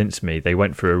 have convinced me. They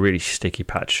went through a really sticky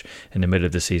patch in the middle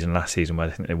of the season last season where I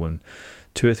think they won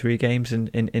 2 or 3 games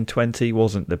in 20.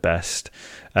 Wasn't the best.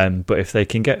 But if they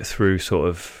can get through sort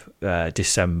of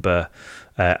December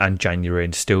and January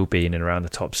and still being in around the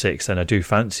top 6, then I do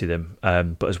fancy them.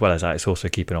 But as well as that, it's also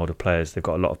keeping hold of players. They've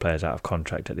got a lot of players out of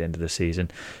contract at the end of the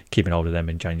season. Keeping hold of them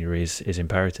in January is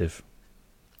imperative.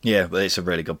 Yeah, well, it's a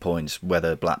really good point.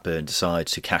 Whether Blackburn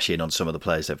decides to cash in on some of the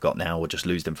players they've got now or just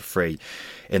lose them for free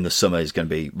in the summer is going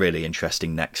to be really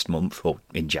interesting next month, or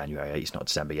in January. It's not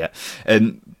December yet.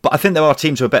 But I think there are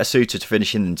teams who are better suited to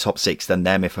finishing in the top 6 than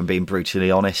them, if I'm being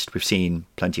brutally honest. We've seen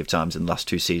plenty of times in the last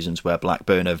 2 seasons where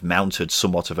Blackburn have mounted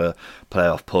somewhat of a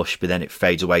playoff push, but then it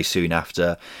fades away soon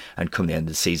after, and come the end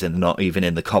of the season, they're not even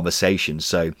in the conversation.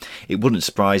 So it wouldn't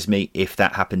surprise me if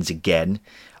that happens again.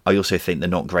 I also think they're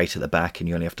not great at the back, and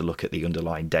you only have to look at the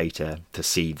underlying data to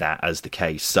see that as the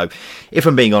case. So if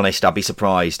I'm being honest, I'd be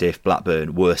surprised if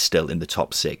Blackburn were still in the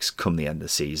top 6 come the end of the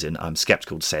season. I'm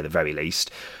sceptical, to say the very least.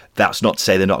 That's not to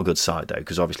say they're not a good side, though,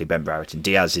 because obviously Ben Brereton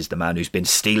Diaz is the man who's been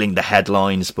stealing the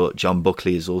headlines, but John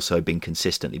Buckley has also been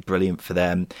consistently brilliant for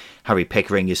them. Harry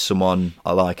Pickering is someone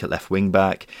I like at left wing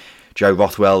back. Joe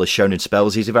Rothwell has shown in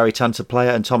spells he's a very talented player,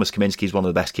 and Thomas Kaminski is one of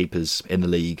the best keepers in the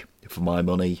league, for my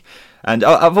money. And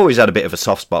I've always had a bit of a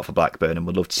soft spot for Blackburn and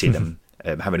would love to see them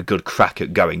having a good crack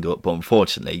at going up, but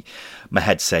unfortunately my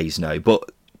head says no.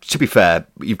 But to be fair,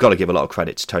 you've got to give a lot of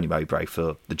credit to Tony Mowbray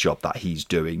for the job that he's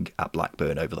doing at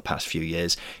Blackburn over the past few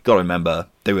years. You've got to remember,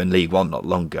 they were in League One not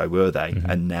long ago, were they?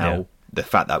 Mm-hmm. And now the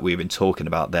fact that we've been talking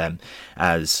about them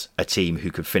as a team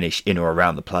who could finish in or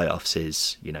around the playoffs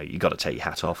is, you've got to take your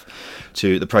hat off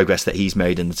to the progress that he's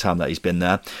made in the time that he's been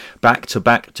there.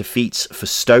 Back-to-back defeats for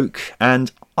Stoke, and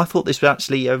I thought this was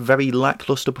actually a very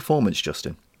lacklustre performance,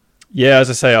 Justin. Yeah, as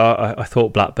I say, I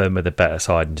thought Blackburn were the better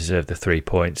side and deserved the 3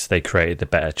 points. They created the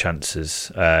better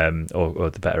chances, or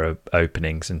the better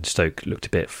openings, and Stoke looked a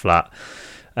bit flat.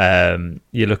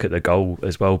 You look at the goal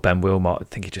as well. Ben Wilmot, I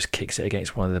think he just kicks it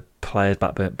against one of the players,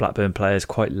 Blackburn players,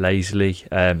 quite lazily,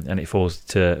 and it falls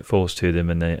to them,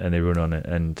 and they run on it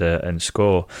and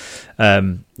score.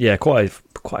 Quite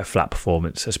a flat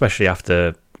performance, especially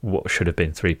after what should have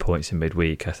been 3 points in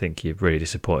midweek. I think you're really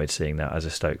disappointed seeing that as a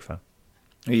Stoke fan.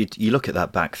 You look at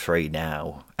that back three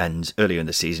now, and earlier in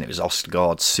the season it was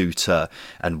Ostergaard, Suter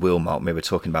and Wilmot. We were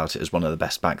talking about it as one of the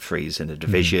best back threes in the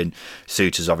division.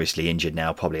 Suter's obviously injured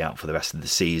now, probably out for the rest of the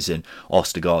season.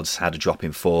 Ostergaard's had a drop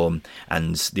in form,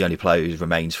 and the only player who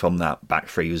remains from that back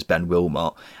three was Ben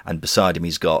Wilmot, and beside him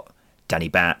he's got Danny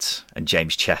Batt and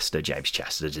James Chester. James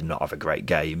Chester did not have a great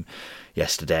game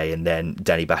yesterday, and then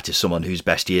Danny Batt is someone whose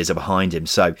best years are behind him.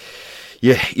 So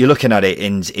you're looking at it,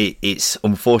 and it's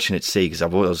unfortunate to see, because I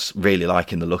was really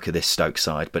liking the look of this Stoke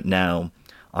side, but now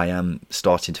I am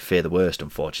starting to fear the worst,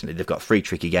 unfortunately. They've got 3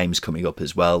 tricky games coming up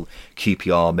as well.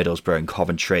 QPR, Middlesbrough and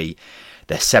Coventry.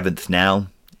 They're 7th now.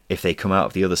 If they come out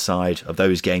of the other side of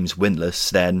those games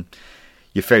winless, then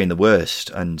you're fearing the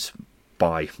worst. And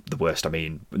by the worst, I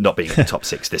mean not being in the top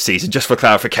 6 this season, just for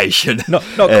clarification. Not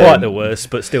quite the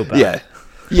worst, but still bad.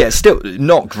 Yeah, still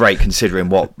not great considering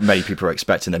what many people are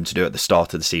expecting them to do at the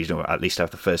start of the season, or at least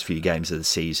after the first few games of the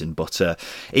season. But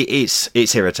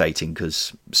it's irritating,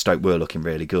 because Stoke were looking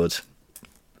really good.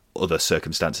 Other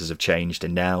circumstances have changed,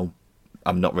 and now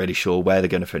I'm not really sure where they're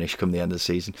going to finish come the end of the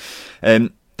season.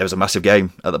 There was a massive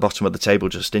game at the bottom of the table,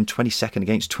 just in 22nd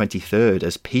against 23rd,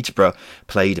 as Peterborough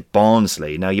played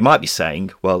Barnsley. Now, you might be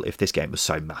saying, well, if this game was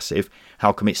so massive,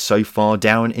 how come it's so far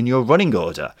down in your running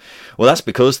order? Well, that's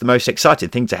because the most exciting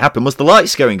thing to happen was the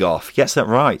lights going off. Yes, that's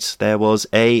right. There was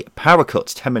a power cut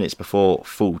 10 minutes before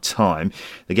full time.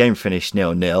 The game finished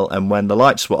 0-0, and when the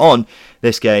lights were on,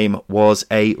 this game was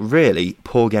a really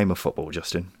poor game of football,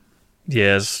 Justin.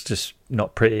 Yeah, it's just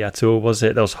not pretty at all, was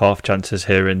it? There was half chances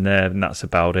here and there, and that's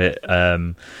about it.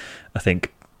 I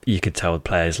think you could tell the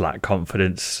players lack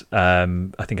confidence. I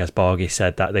think, as Bargy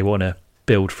said, that they want to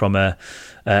build from a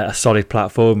solid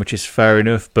platform, which is fair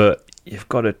enough, but you've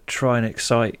got to try and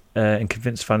excite and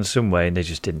convince fans some way, and they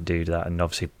just didn't do that. And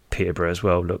obviously Peterborough as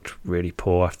well looked really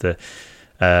poor after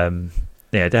they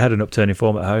had an upturn in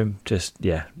form at home. Just,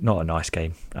 not a nice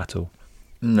game at all.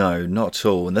 No, not at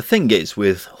all. And the thing is,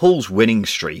 with Hull's winning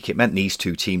streak, it meant these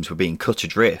two teams were being cut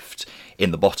adrift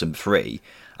in the bottom 3,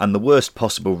 and the worst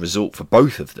possible result for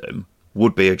both of them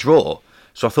would be a draw.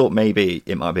 So I thought maybe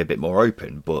it might be a bit more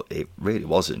open, but it really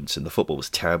wasn't, and the football was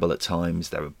terrible at times.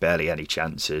 There were barely any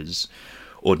chances.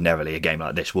 Ordinarily, a game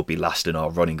like this would be last in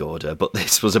our running order, but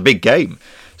this was a big game.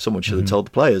 Someone should have told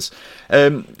the players.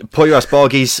 Poyas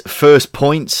Bargy's first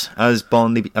point as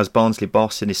Barnsley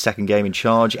boss in his second game in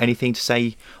charge. Anything to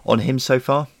say on him so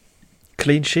far?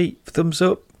 Clean sheet, thumbs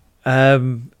up.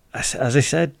 As I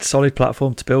said, solid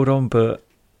platform to build on, but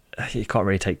you can't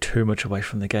really take too much away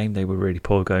from the game. They were really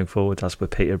poor going forward, as with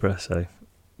Peterborough, so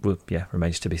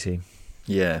remains to be seen.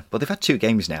 Yeah, but they've had 2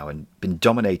 games now and been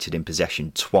dominated in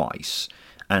possession twice,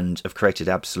 and have created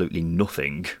absolutely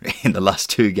nothing in the last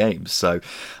 2 games. So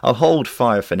I'll hold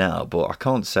fire for now, but I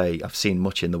can't say I've seen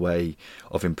much in the way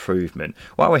of improvement.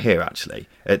 While we're here, actually,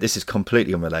 this is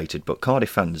completely unrelated, but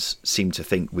Cardiff fans seem to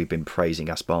think we've been praising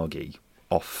Aspargi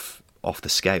off the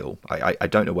scale. I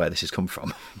don't know where this has come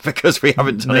from, because we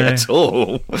haven't done it at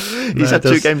all. He's had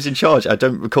 2 games in charge. I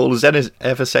don't recall us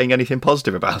ever saying anything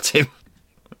positive about him.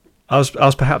 I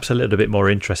was perhaps a little bit more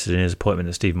interested in his appointment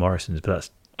than Steve Morrison's, but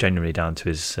that's genuinely down to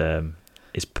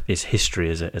his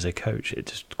history as a coach.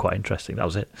 It's just quite interesting. That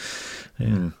was it.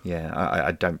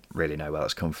 I don't really know where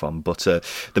that's come from, but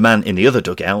the man in the other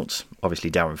dugout,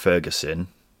 obviously Darren Ferguson,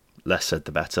 less said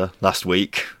the better. Last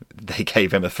week they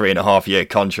gave him a 3.5-year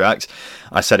contract.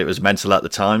 I said it was mental at the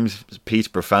time.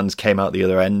 Peterborough fans came out the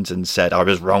other end and said I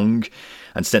was wrong,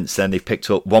 and since then they've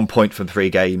picked up 1 point from 3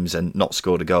 games and not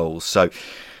scored a goal. So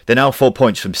they're now 4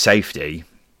 points from safety.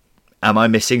 Am I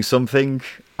missing something?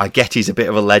 I get he's a bit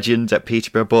of a legend at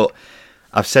Peterborough, but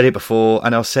I've said it before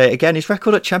and I'll say it again. His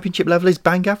record at Championship level is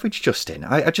bang average, Justin.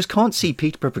 I just can't see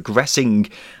Peterborough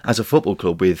progressing as a football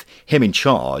club with him in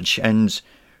charge. And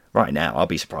right now, I'll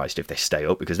be surprised if they stay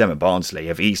up, because them and Barnsley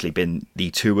have easily been the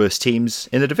 2 worst teams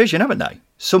in the division, haven't they?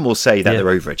 Some will say that they're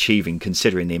overachieving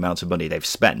considering the amount of money they've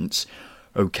spent.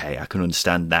 okay, I can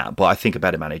understand that. But I think a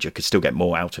better manager could still get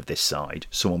more out of this side.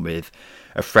 Someone with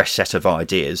a fresh set of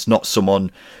ideas, not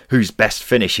someone whose best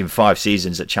finish in 5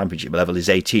 seasons at Championship level is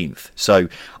 18th. So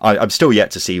I'm still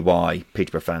yet to see why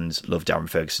Peterborough fans love Darren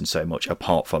Ferguson so much,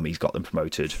 apart from he's got them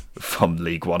promoted from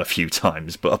League One a few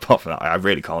times. But apart from that, I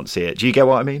really can't see it. Do you get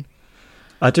what I mean?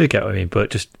 I do get what I mean, but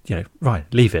just, Ryan,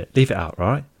 leave it out,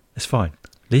 right? It's fine.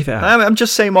 Leave it out. I'm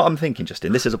just saying what I'm thinking,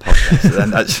 Justin. This is a podcast,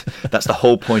 and that's the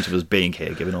whole point of us being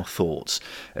here, giving our thoughts.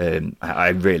 I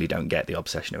really don't get the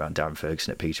obsession around Darren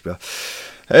Ferguson at Peterborough.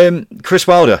 Chris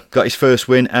Wilder got his first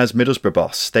win as Middlesbrough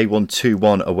boss. They won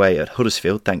 2-1 away at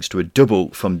Huddersfield thanks to a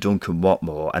double from Duncan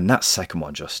Watmore, and that second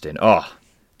one, Justin,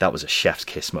 that was a chef's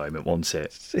kiss moment, wasn't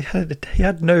it? He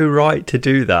had no right to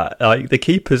do that. Like, the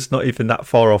keeper's not even that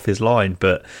far off his line,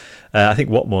 but I think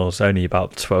Watmore's only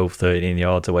about 12, 13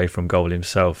 yards away from goal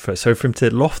himself. So for him to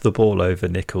loft the ball over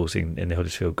Nichols in the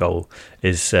Huddersfield goal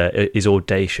is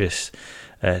audacious,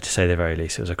 to say the very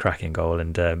least. It was a cracking goal.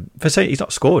 And for saying he's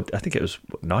not scored, I think it was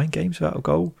 9 games without a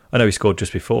goal. I know he scored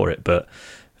just before it, but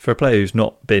for a player who's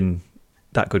not been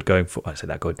that good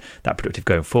that productive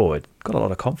going forward, got a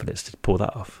lot of confidence to pull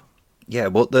that off. Yeah,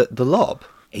 well, the lob,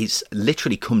 it's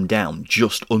literally come down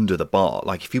just under the bar.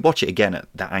 Like, if you watch it again at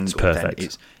that angle, then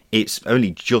it's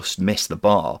only just missed the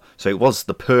bar. So it was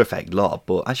the perfect lob.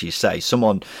 But as you say,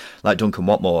 someone like Duncan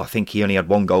Watmore, I think he only had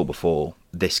 1 goal before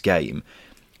this game,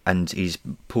 and he's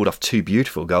pulled off 2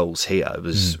 beautiful goals here. It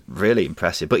was really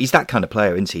impressive. But he's that kind of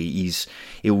player, isn't he?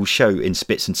 He will show in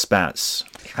spits and spats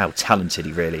how talented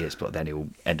he really is, but then he'll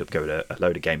end up going a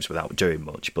load of games without doing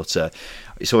much. But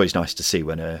it's always nice to see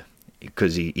when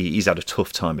because he's had a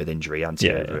tough time with injury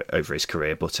over his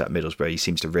career, but at Middlesbrough he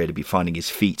seems to really be finding his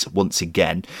feet once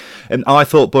again. And I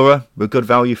thought Borough were good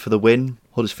value for the win.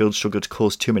 Huddersfield struggled to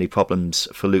cause too many problems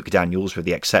for Luke Daniels, with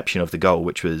the exception of the goal,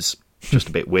 which was just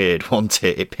a bit weird, wasn't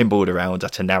it? It pinballed around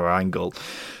at a narrow angle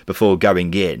before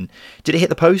going in. Did it hit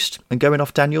the post and going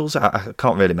off Daniels? I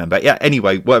can't really remember. Yeah,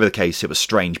 anyway, whatever the case, it was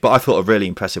strange, but I thought a really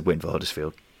impressive win for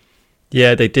Huddersfield.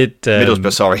 Yeah, they did.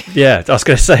 Middlesbrough, sorry. Yeah, I was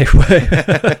going to say.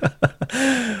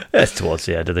 It's towards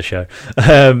the end of the show.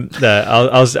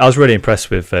 I was really impressed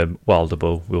with Wilder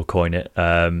Bull, we'll coin it.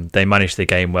 They managed the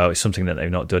game well. It's something that they've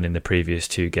not done in the previous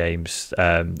 2 games.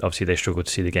 Obviously, they struggled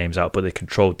to see the games out, but they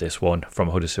controlled this one from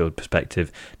a Huddersfield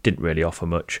perspective. Didn't really offer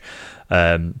much.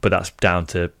 But that's down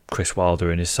to Chris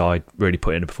Wilder and his side really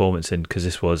putting a performance in, because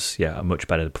this was a much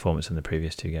better performance than the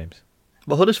previous 2 games.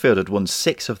 Well, Huddersfield had won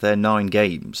 6 of their 9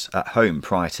 games at home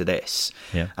prior to this.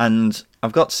 Yeah. And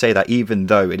I've got to say that even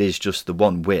though it is just the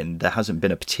 1 win, there hasn't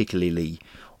been a particularly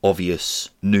obvious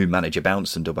new manager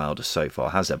bounce under Wilder so far,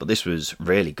 has there? But this was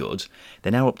really good.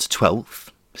 They're now up to 12th,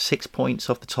 6 points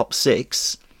off the top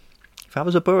 6. If I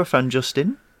was a Borough fan,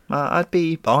 Justin, I'd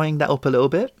be eyeing that up a little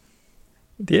bit.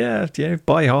 Yeah,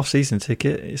 buy a half-season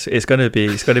ticket. It's going to be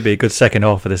a good second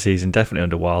half of the season, definitely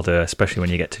under Wilder, especially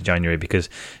when you get to January, because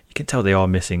you can tell they are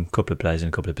missing a couple of players in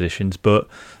a couple of positions. But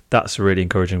that's a really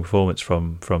encouraging performance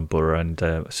from Borough, and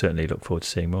certainly look forward to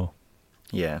seeing more.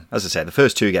 Yeah, as I said, the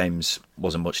first 2 games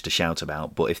wasn't much to shout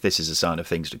about, but if this is a sign of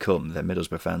things to come, then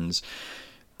Middlesbrough fans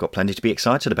got plenty to be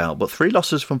excited about. But 3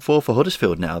 losses from 4 for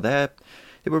Huddersfield now.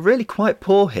 They were really quite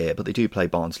poor here, but they do play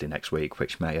Barnsley next week,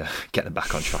 which may get them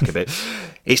back on track a bit.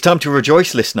 It's time to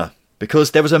rejoice, listener, because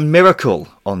there was a miracle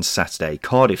on Saturday.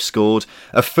 Cardiff scored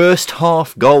a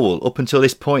first-half goal. Up until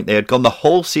this point, they had gone the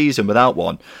whole season without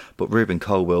one, but Ruben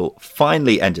Colwill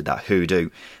finally ended that hoodoo,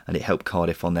 and it helped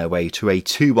Cardiff on their way to a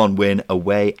 2-1 win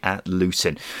away at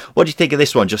Luton. What do you think of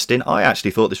this one, Justin? I actually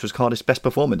thought this was Cardiff's best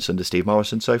performance under Steve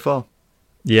Morrison so far.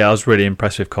 Yeah, I was really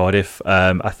impressed with Cardiff.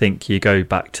 I think you go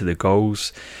back to the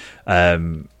goals. I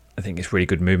think it's really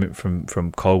good movement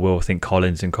from Colwill. I think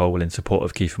Collins and Colwill in support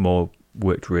of Kiefer Moore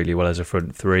worked really well as a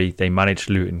front 3. They managed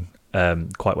Luton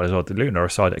quite well as well. The Luton are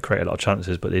a side that created a lot of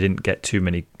chances, but they didn't get too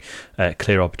many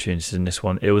clear opportunities in this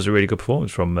one. It was a really good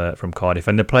performance from Cardiff,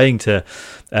 and they're playing to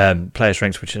player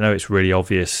strengths, which I know it's a really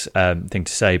obvious thing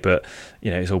to say, but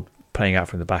it's all playing out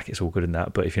from the back. It's all good in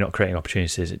that, but if you're not creating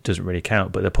opportunities, it doesn't really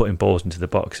count. But they're putting balls into the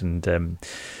box and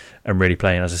really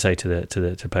playing, as I say, to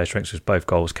the player strengths, because both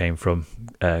goals came from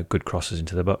good crosses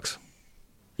into the box.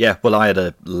 Yeah, well, I had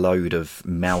a load of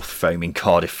mouth-foaming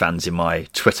Cardiff fans in my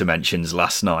Twitter mentions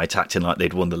last night, acting like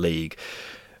they'd won the league.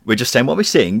 We're just saying what we're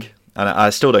seeing, and I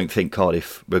still don't think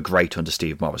Cardiff were great under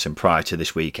Steve Morrison prior to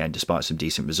this weekend, despite some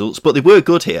decent results, but they were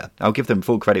good here. I'll give them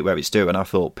full credit where it's due, and I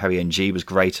thought Perry Ng was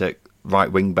great at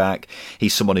right wing back.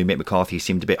 He's someone who Mick McCarthy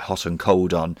seemed a bit hot and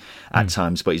cold on at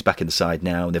times, but he's back in the side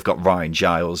now, and they've got Ryan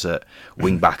Giles at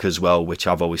wing back as well, which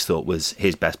I've always thought was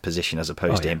his best position, as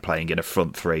opposed to him playing in a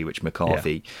front 3, which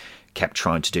McCarthy kept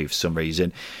trying to do for some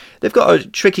reason. They've got a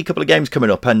tricky couple of games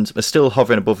coming up and are still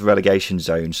hovering above the relegation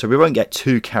zone, so we won't get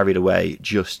too carried away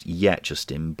just yet,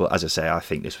 Justin. But as I say, I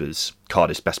think this was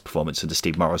Cardiff's best performance under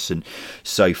Steve Morrison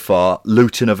so far.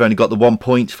 Luton have only got the 1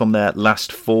 point from their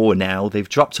last 4 now. They've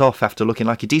dropped off after looking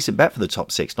like a decent bet for the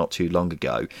top 6 not too long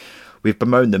ago. We've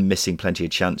bemoaned them missing plenty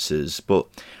of chances, but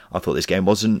I thought this game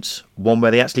wasn't one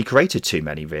where they actually created too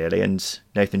many, really, and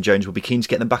Nathan Jones will be keen to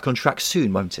get them back on track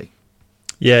soon, won't he?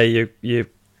 Yeah, you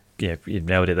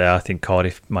nailed it there. I think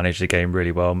Cardiff managed the game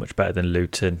really well, much better than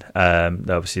Luton.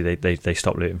 Obviously, they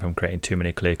stopped Luton from creating too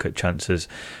many clear-cut chances.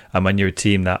 And when you're a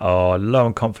team that are low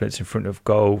on confidence in front of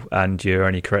goal and you're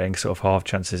only creating sort of half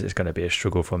chances, it's going to be a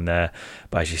struggle from there.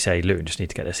 But as you say, Luton just need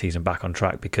to get their season back on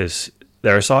track, because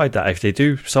they're a side that if they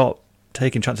do start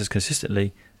taking chances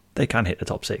consistently, they can hit the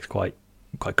top 6 quite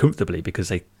comfortably, because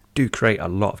they do create a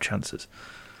lot of chances.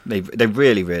 They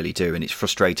really, really do, and it's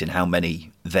frustrating how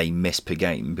many they miss per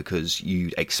game, because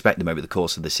you expect them over the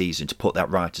course of the season to put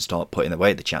that right to start putting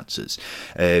away the chances.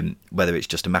 Whether it's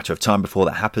just a matter of time before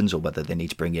that happens, or whether they need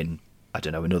to bring in, I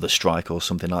don't know, another strike or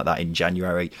something like that in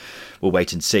January, we'll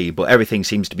wait and see. But everything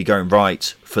seems to be going right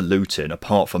for Luton,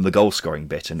 apart from the goal scoring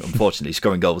bit. And unfortunately,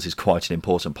 scoring goals is quite an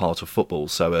important part of football.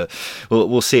 So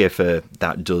we'll see if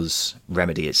that does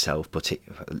remedy itself. But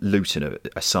Luton are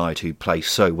a side who play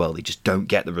so well, they just don't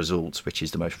get the results, which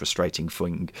is the most frustrating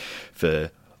thing for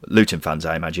Luton fans,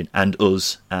 I imagine, and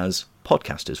us as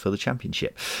podcasters for the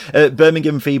Championship.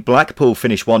 Birmingham v Blackpool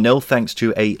finished 1-0 thanks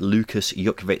to a Lucas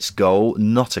Jukovic goal.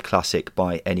 Not a classic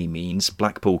by any means.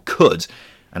 Blackpool could,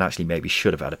 and actually maybe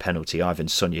should have had a penalty. Ivan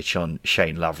Sunyac,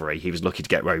 Shane Lavery. He was lucky to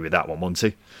get away with that one,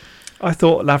 wasn't he? I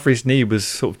thought Lavery's knee was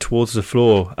sort of towards the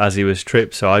floor as he was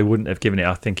tripped, so I wouldn't have given it.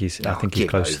 I think he's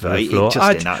close to the floor.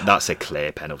 That's a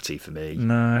clear penalty for me.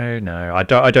 No, I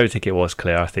don't think it was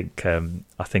clear. I think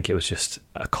it was just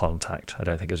a contact. I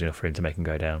don't think it was enough for him to make him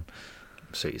go down.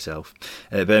 Suit yourself.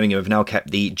 Birmingham have now kept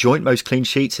the joint most clean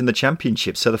sheets in the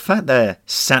Championship, so the fact they're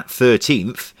sat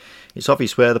 13th, it's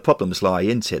obvious where the problems lie,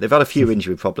 isn't it? They've had a few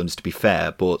injury problems, to be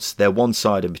fair, but they're one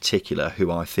side in particular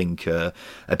who I think are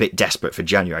a bit desperate for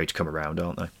January to come around,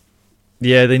 aren't they?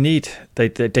 Yeah, they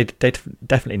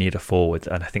definitely need a forward,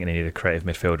 and I think they need a creative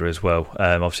midfielder as well.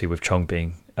 Obviously, with Chong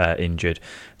being injured,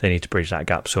 they need to bridge that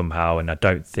gap somehow. And I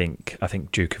think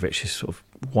Jukovic is sort of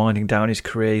winding down his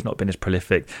career. He's not been as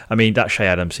prolific. I mean, that Shea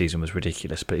Adams season was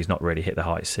ridiculous, but he's not really hit the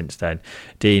heights since then.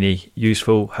 Deeney,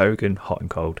 useful. Hogan, hot and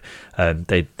cold.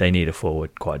 They need a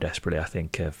forward quite desperately. I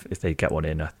think if they get one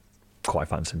in, I quite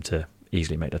fancy them to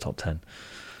easily make the top 10.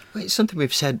 Well, it's something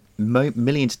we've said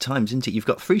millions of times, isn't it? You've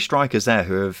got 3 strikers there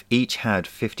who have each had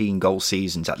 15 goal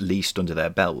seasons at least under their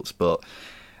belts, but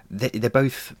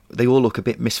they all look a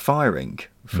bit misfiring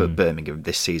for Birmingham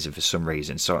this season for some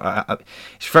reason. So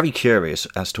it's very curious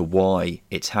as to why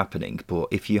it's happening. But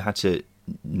if you had to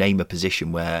name a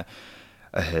position where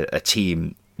a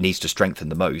team needs to strengthen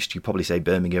the most, you'd probably say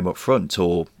Birmingham up front,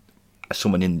 or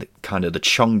someone in kind of the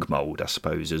Chong mould, I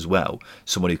suppose, as well.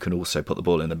 Someone who can also put the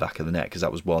ball in the back of the net, because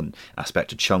that was one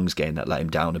aspect of Chong's game that let him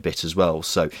down a bit as well.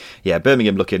 So, yeah,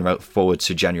 Birmingham looking forward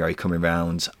to January coming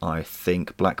round. I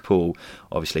think Blackpool,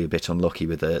 obviously a bit unlucky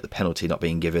with the penalty not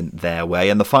being given their way.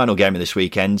 And the final game of this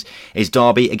weekend is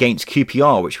Derby against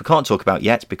QPR, which we can't talk about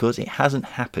yet because it hasn't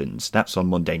happened. That's on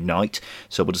Monday night.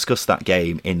 So we'll discuss that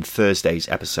game in Thursday's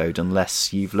episode,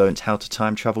 unless you've learnt how to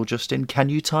time travel, Justin. Can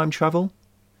you time travel?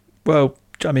 Well,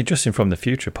 I mean, Justin from the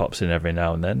future pops in every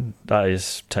now and then. That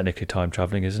is technically time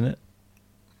travelling, isn't it?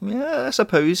 Yeah, I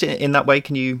suppose. In that way,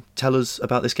 can you tell us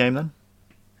about this game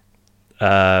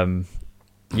then?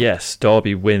 Yes,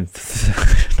 Derby win.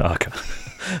 No, I can't.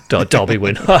 Derby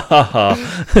win.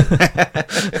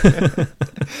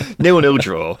 0-0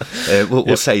 draw.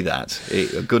 We'll say that.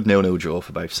 A good 0-0 draw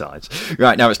for both sides.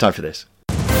 Right, now it's time for this.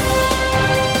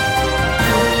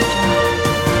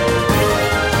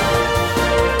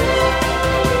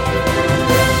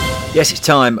 Yes, it's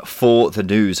time for the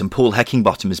news, and Paul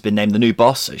Heckingbottom has been named the new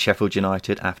boss at Sheffield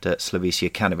United after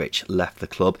Slaviša Jokanovic left the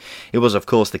club. He was, of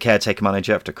course, the caretaker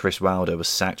manager after Chris Wilder was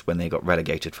sacked when they got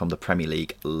relegated from the Premier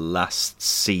League last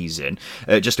season.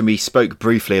 Justin, we spoke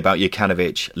briefly about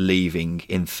Jokanovic leaving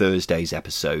in Thursday's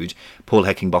episode. Paul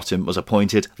Heckingbottom was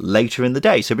appointed later in the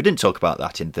day, so we didn't talk about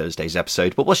that in Thursday's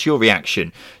episode. But what's your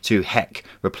reaction to Heck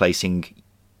replacing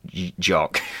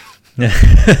Jock? We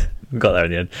got there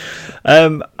in the end.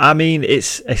 I mean,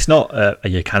 it's not a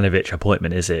Jokanovic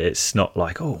appointment, is it? It's not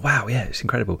like, oh wow, yeah, it's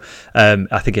incredible.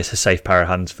 I think it's a safe pair of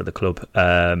hands for the club.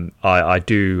 I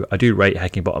do rate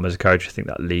Heckingbottom as a coach. I think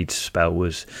that Leeds spell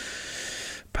was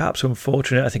perhaps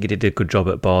unfortunate. I think he did a good job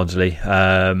at Barnsley,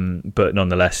 but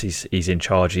nonetheless, he's in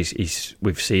charge.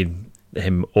 We've seen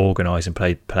him organise and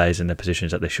play players in the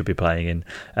positions that they should be playing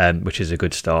in, which is a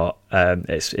good start.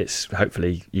 It's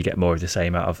hopefully you get more of the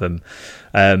same out of them,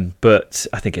 but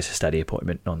I think it's a steady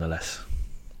appointment nonetheless.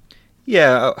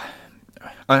 Yeah,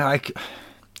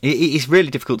 it's really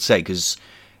difficult to say because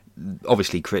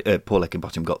obviously Paul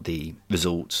Heckingbottom got the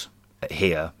results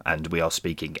here, and we are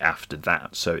speaking after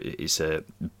that, so it's a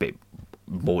bit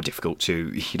more difficult to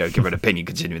give an opinion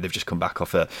considering they've just come back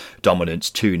off a dominant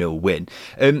 2-0 win.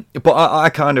 But I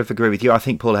kind of agree with you. I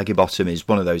think Paul Heckingbottom is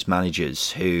one of those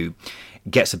managers who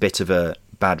gets a bit of a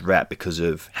bad rep because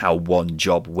of how one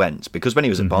job went. Because when he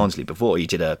was at Barnsley before, he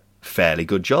did a fairly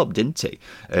good job, didn't he?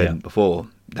 Before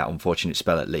that unfortunate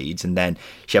spell at Leeds, and then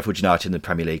Sheffield United in the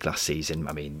Premier League last season.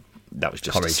 I mean, that was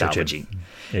just a salvaging.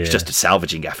 It's just a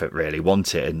salvaging effort, really,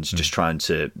 wasn't it? And just trying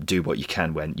to do what you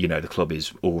can when the club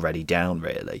is already down,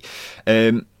 really.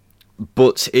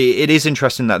 But it is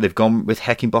interesting that they've gone with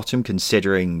Heckingbottom,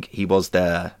 considering he was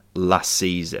there last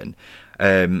season.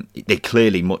 They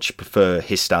clearly much prefer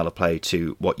his style of play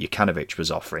to what Jokanovic was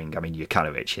offering. I mean,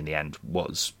 Jokanovic in the end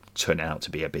was turning out to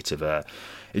be a bit of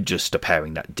just a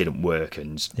pairing that didn't work,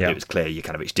 and it was clear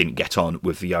Jokanovic didn't get on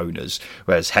with the owners,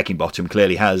 whereas Heckingbottom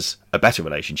clearly has a better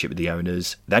relationship with the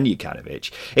owners than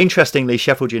Jokanovic. Interestingly,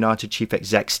 Sheffield United chief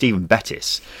exec Stephen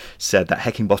Bettis said that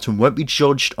Heckingbottom won't be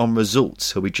judged on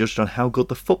results, he'll be judged on how good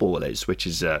the football is, which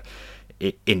is an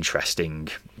interesting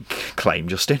claim,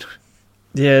 Justin.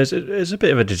 Yeah, it's a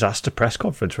bit of a disaster press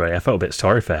conference, really. I felt a bit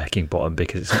sorry for Heckingbottom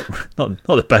because it's not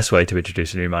the best way to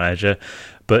introduce a new manager.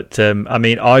 But, I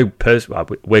mean, we're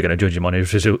going to judge him on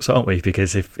his results, aren't we?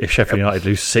 Because if Sheffield United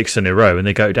lose 6 in a row and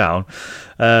they go down,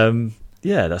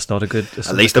 that's not a good...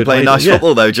 At least they're playing nice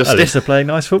football, though, Justin. At least they're playing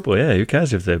nice football, yeah. Who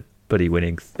cares if they're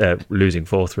losing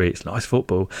 4-3? It's nice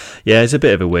football. Yeah, it's a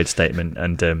bit of a weird statement,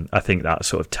 and I think that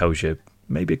sort of tells you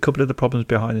maybe a couple of the problems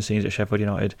behind the scenes at Sheffield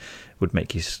United would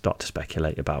make you start to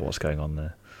speculate about what's going on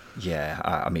there. Yeah,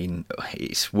 I mean,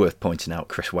 it's worth pointing out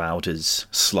Chris Wilder's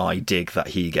sly dig that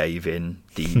he gave in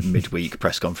the midweek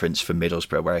press conference for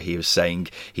Middlesbrough, where he was saying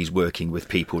he's working with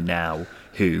people now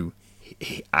who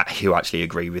actually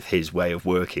agree with his way of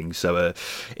working. So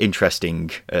interesting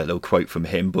little quote from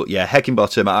him. But yeah,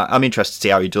 Heckingbottom, I'm interested to see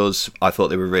how he does. I thought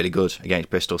they were really good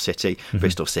against Bristol City.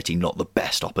 Bristol City, not the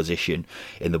best opposition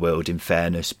in the world, in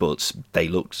fairness, but they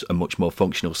looked a much more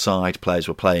functional side. Players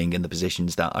were playing in the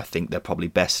positions that I think they're probably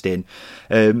best in.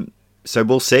 So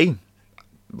we'll see.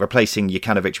 Replacing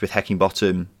Jokanovic with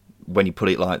Heckingbottom, when you put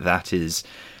it like that, is,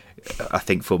 I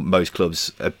think, for most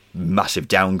clubs a massive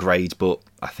downgrade, but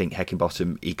I think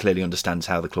Heckingbottom, he clearly understands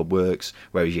how the club works,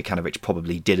 whereas Jokanovic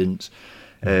probably didn't.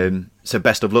 So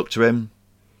best of luck to him.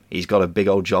 He's got a big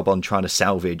old job on trying to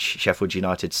salvage Sheffield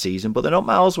United's season, but they're not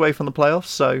miles away from the playoffs,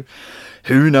 so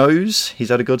who knows? He's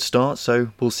had a good start, so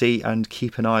we'll see and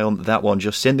keep an eye on that one.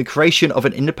 Justin, the creation of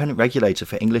an independent regulator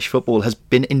for English football has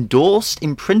been endorsed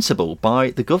in principle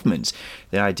by the government.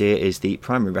 The idea is the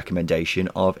primary recommendation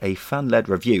of a fan-led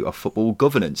review of football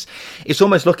governance. It's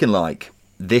almost looking like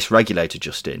this regulator,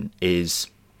 Justin, is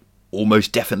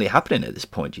almost definitely happening at this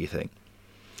point, do you think?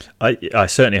 I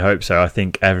certainly hope so. I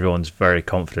think everyone's very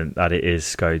confident that it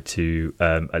is going to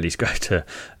at least go to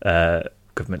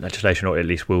government legislation, or at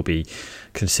least will be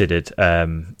considered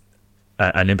and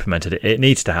implemented. It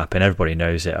needs to happen. Everybody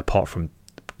knows it, apart from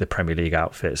the Premier League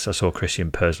outfits. I saw Christian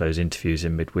Perslow's interviews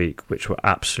in midweek, which were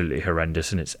absolutely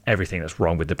horrendous, and it's everything that's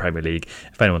wrong with the Premier League.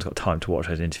 If anyone's got time to watch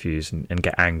those interviews and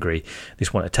get angry, they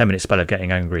just want a 10-minute spell of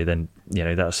getting angry, then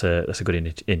that's a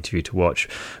good interview to watch.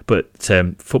 But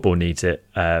football needs it.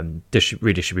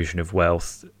 Redistribution of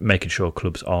wealth, making sure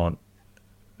clubs aren't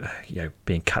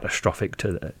being catastrophic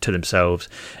to themselves.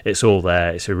 It's all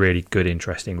there. It's a really good,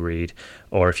 interesting read.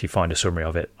 Or if you find a summary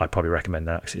of it, I'd probably recommend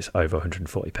that because it's over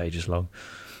 140 pages long.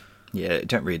 Yeah,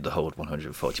 don't read the whole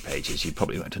 140 pages. You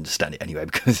probably won't understand it anyway,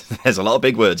 because there's a lot of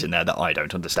big words in there that I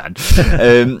don't understand.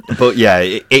 But yeah,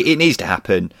 it needs to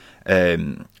happen.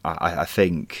 I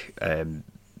think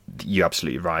you're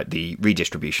absolutely right. The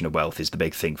redistribution of wealth is the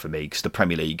big thing for me, because the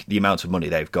Premier League, the amount of money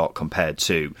they've got compared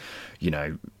to,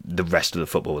 the rest of the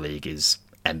Football League is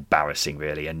embarrassing,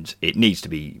 really, and it needs to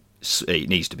be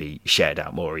shared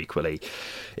out more equally,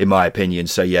 in my opinion.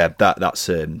 So yeah, that's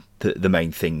the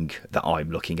main thing that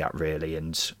I'm looking at, really,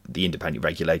 and the independent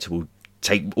regulator will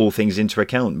take all things into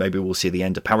account. Maybe we'll see the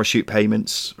end of parachute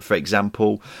payments, for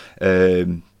example.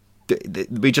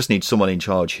 We just need someone in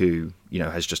charge who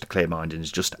has just a clear mind and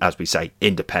is just, as we say,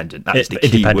 independent. That is the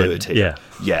key word here.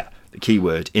 Yeah, the key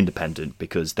word, independent,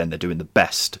 because then they're doing the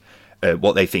best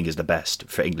what they think is the best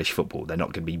for English football. They're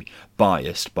not going to be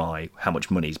biased by how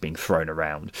much money is being thrown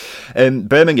around.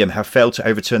 Birmingham have failed to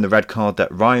overturn the red card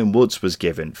that Ryan Woods was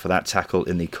given for that tackle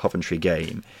in the Coventry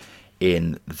game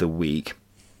in the week.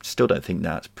 Still don't think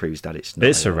that proves that it's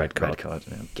not a red card.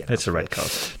 It's a red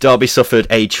card. Derby suffered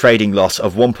a trading loss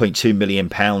of £1.2 million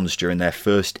during their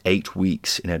first 8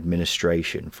 weeks in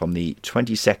administration. From the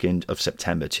 22nd of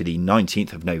September to the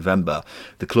 19th of November,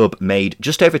 the club made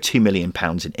just over £2 million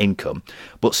in income,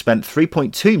 but spent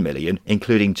 £3.2 million,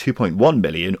 including £2.1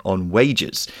 million on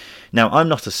wages. Now, I'm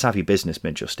not a savvy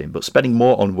businessman, Justin, but spending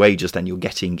more on wages than you're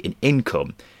getting in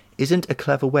income isn't a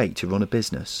clever way to run a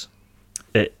business.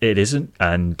 It isn't,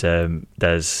 and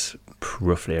there's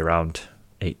roughly around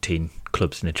 18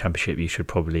 clubs in the Championship. You should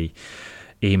probably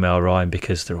email Ryan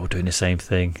because they're all doing the same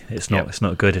thing. It's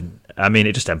not good, and I mean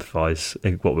it just amplifies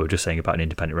what we were just saying about an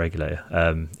independent regulator.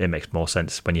 It makes more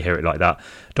sense when you hear it like that.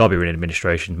 Derby are in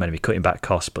administration, maybe cutting back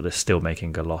costs, but they're still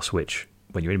making a loss, which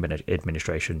when you're in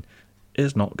administration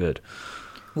is not good.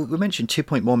 Well, we mentioned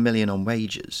 2.1 million on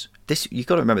wages. This you've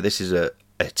got to remember. This is a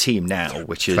team now,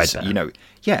 which is,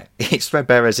 it's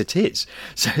threadbare as it is.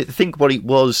 So think what it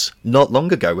was not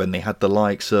long ago when they had the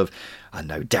likes of, I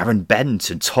know, Darren Bent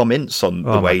and Tom Ince on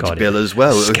the wage bill as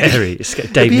well. Scary.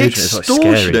 Dave Nugent is like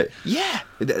scary. Yeah.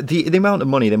 The amount of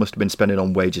money they must have been spending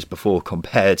on wages before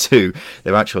compared to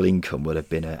their actual income would have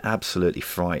been absolutely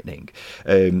frightening.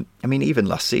 I mean, even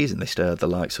last season, they still had the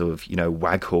likes of,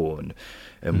 Waghorn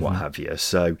and what have you.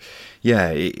 So, yeah,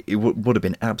 it would have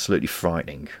been absolutely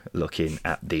frightening looking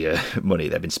at the money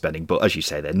they've been spending. But as you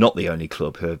say, they're not the only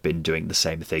club who have been doing the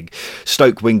same thing.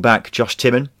 Stoke wing-back Josh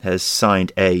Timmon has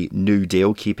signed a new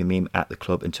deal, keeping him at the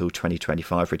club until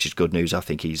 2025, which is good news. I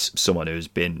think he's someone who's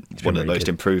been one of the most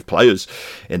improved players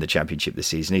in the Championship this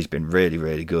season. He's been really,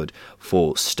 really good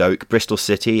for Stoke. Bristol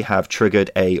City have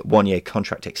triggered a one-year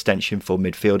contract extension for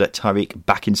midfielder Tyreek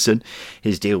Backinson.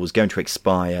 His deal was going to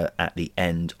expire at the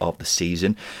end of the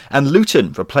season. And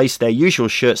Luton replaced their usual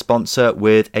shirt sponsor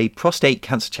with a prostate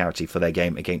cancer charity for their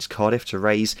game against Cardiff to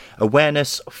raise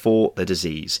awareness for the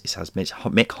disease. It says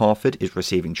Mick Harford is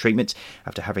receiving treatment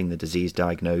after having the disease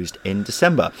diagnosed in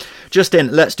December.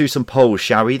 Justin, let's do some polls,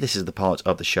 shall we? This is the part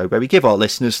of the show where we give our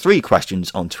listeners 3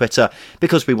 questions on Twitter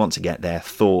because we want to get their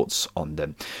thoughts on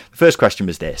them. The first question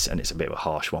was this, and it's a bit of a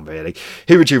harsh one really.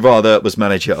 Who would you rather was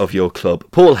manager of your club,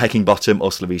 Paul Heckingbottom or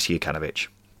Slaviša Jokanovic?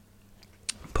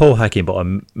 Paul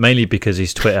Heckingbottom, mainly because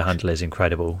his Twitter handle is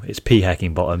incredible. It's P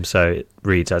Heckingbottom, so it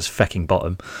reads as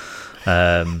Feckingbottom.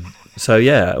 So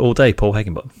yeah, all day Paul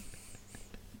Heckingbottom.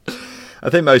 I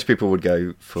think most people would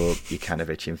go for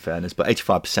Jokanovic in fairness, but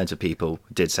 85% of people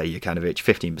did say Jokanovic,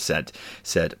 15%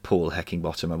 said Paul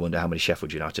Heckingbottom. I wonder how many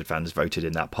Sheffield United fans voted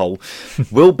in that poll.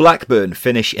 Will Blackburn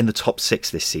finish in the top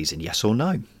 6 this season, yes or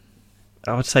no?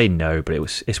 I would say no, but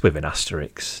it's with an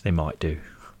asterisk. They might do.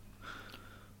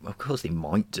 Of course they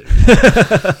might do.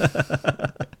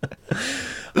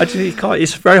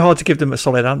 It's very hard to give them a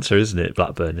solid answer, isn't it,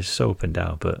 Blackburn? It's so up and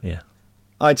down, but yeah.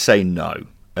 I'd say no.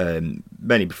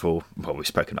 Mainly before, well, we've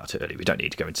spoken about it earlier. We don't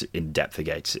need to go into in depth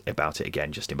about it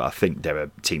again, Justin, but I think there are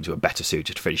teams who are better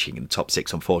suited to finishing in the top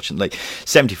 6, unfortunately.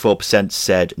 74%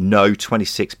 said no,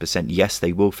 26% yes,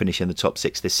 they will finish in the top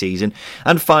 6 this season.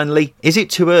 And finally, is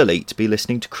it too early to be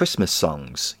listening to Christmas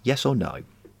songs? Yes or no?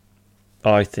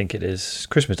 I think it is.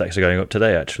 Christmas decks are going up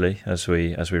today, actually, as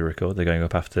we record. They're going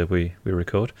up after we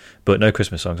record. But no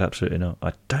Christmas songs, absolutely not.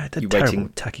 They're terrible,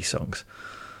 tacky songs.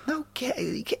 No,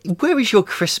 where is your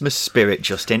Christmas spirit,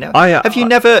 Justin? Have you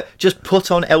never just put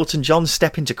on Elton John's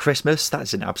Step Into Christmas?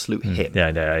 That's an absolute hit.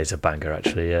 Yeah, no, it's a banger,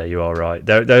 actually. Yeah, you are right.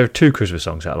 There are 2 Christmas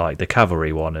songs that I like. The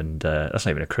Cavalry one, and that's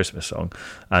not even a Christmas song.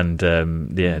 And,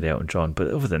 the Elton John. But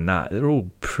other than that, they're all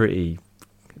pretty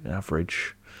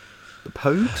average. The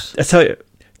Pogues? I tell you,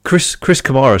 Chris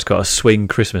Kamara's got a swing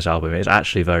Christmas album. It's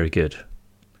actually very good.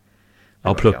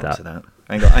 I'll plug that.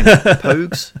 Hang on. The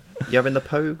Pogues? You having the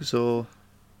Pogues or?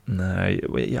 No,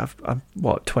 I'm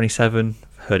 27.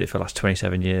 Heard it for the last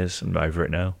 27 years. I'm over it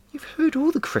now. You've heard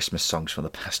all the Christmas songs from the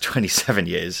past 27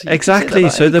 years. Exactly.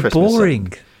 So they're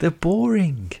boring. They're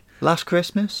boring. Last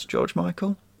Christmas, George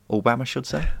Michael, or Wham, I should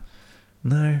say.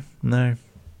 No.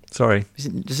 Sorry.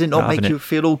 Does it not make you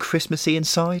feel all Christmassy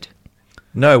inside?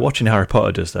 No, watching Harry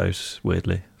Potter does those,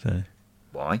 weirdly. So.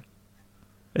 Why?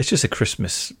 It's just a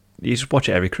Christmas. You just watch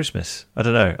it every Christmas. I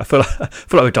don't know. I feel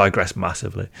like we digress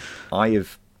massively.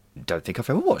 Don't think I've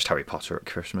ever watched Harry Potter at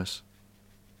Christmas.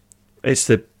 It's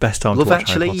the best time Love to watch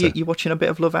Actually? Harry Potter. You watching a bit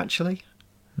of Love Actually?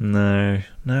 No.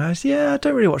 Yeah, I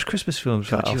don't really watch Christmas films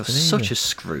that often. You're such a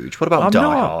Scrooge. What about Die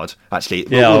Hard? Actually,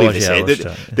 yeah, we'll leave this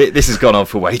here. This has gone on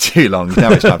for way too long.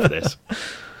 Now it's time for this.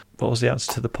 What was the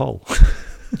answer to the poll?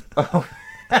 The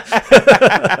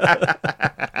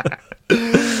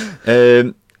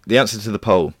answer to the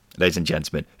poll, ladies and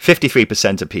gentlemen,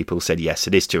 53% of people said yes,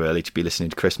 it is too early to be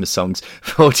listening to Christmas songs.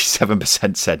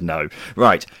 47% said no.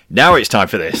 Right, now it's time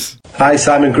for this. Hi,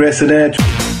 Simon Grayson here.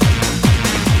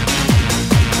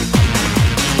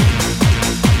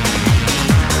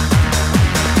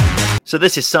 So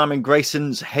this is Simon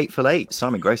Grayson's Hateful Eight.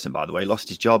 Simon Grayson, by the way, lost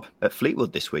his job at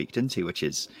Fleetwood this week, didn't he? Which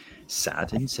is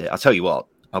sad, isn't it? I'll tell you what,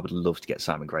 I would love to get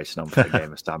Simon Grayson on for the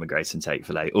game of Simon Grayson's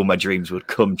Hateful Eight. All my dreams would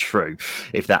come true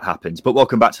if that happens. But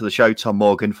welcome back to the show. Tom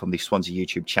Morgan from the Swansea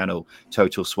YouTube channel,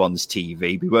 Total Swans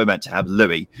TV. We were meant to have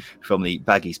Louis from the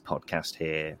Baggies podcast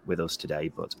here with us today.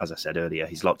 But as I said earlier,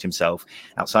 he's locked himself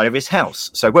outside of his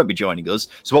house, so he won't be joining us.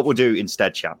 So what we'll do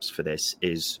instead, chaps, for this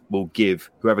is we'll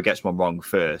give whoever gets one wrong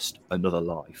first another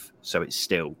life. So it's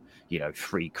still,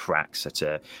 3 cracks at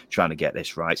trying to get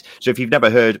this right. So if you've never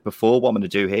heard before, what I'm going to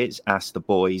do here is ask the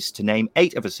boys to name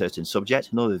 8 of a certain subject,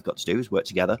 and all they've got to do is work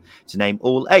together to name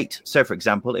all 8. So, for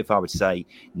example, if I would say,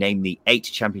 name the 8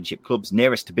 championship clubs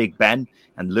nearest to Big Ben,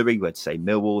 and Louis would say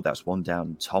Millwall, that's one down,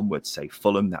 and Tom would say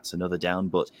Fulham, that's another down.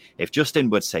 But if Justin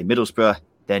would say Middlesbrough,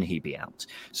 then he'd be out.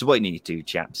 So what you need to do,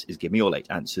 chaps, is give me all 8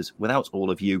 answers without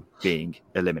all of you being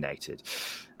eliminated.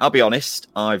 I'll be honest,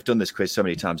 I've done this quiz so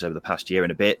many times over the past year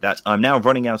and a bit that I'm now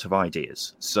running out of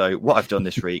ideas. So what I've done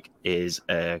this week is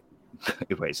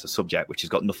it's a subject which has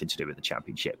got nothing to do with the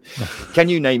Championship. Can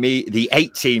you name me the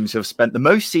 8 teams who have spent the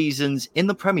most seasons in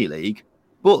the Premier League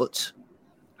but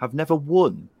have never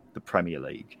won the Premier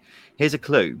League? Here's a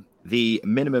clue. The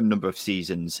minimum number of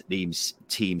seasons these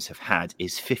teams have had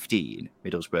is 15.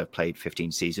 Middlesbrough played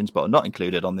 15 seasons, but are not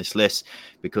included on this list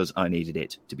because I needed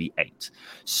it to be 8.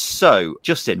 So,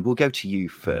 Justin, we'll go to you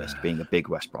first, being a big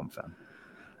West Brom fan.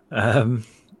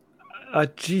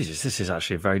 Jesus, this is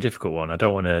actually a very difficult one. I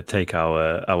don't want to take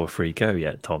our free go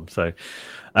yet, Tom. So,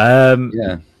 get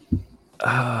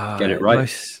it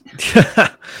right.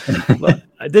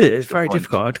 I did. It's very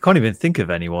difficult. I can't even think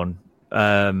of anyone.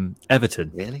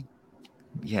 Everton. Really?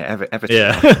 Yeah, Everton.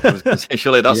 Yeah.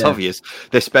 Surely that's obvious.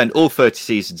 They spent all 30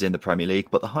 seasons in the Premier League,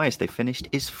 but the highest they finished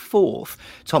is 4th.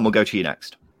 Tom, we'll go to you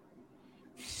next.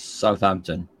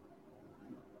 Southampton.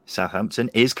 Southampton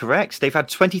is correct. They've had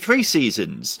 23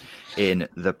 seasons in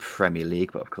the Premier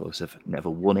League, but of course have never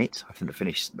won it. I think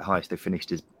the highest they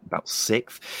finished is about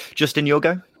 6th. Justin, your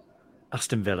go?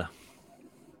 Aston Villa.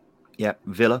 Yeah,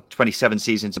 Villa, 27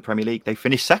 seasons in the Premier League. They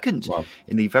finished 2nd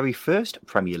in the very first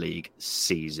Premier League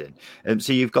season.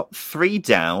 So you've got 3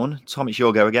 down. Tom, it's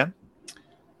your go again.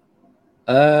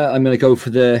 I'm going to go for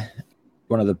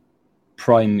one of the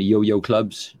prime yo-yo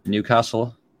clubs,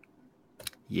 Newcastle.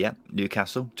 Yeah,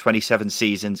 Newcastle, 27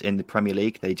 seasons in the Premier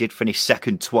League. They did finish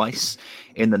 2nd twice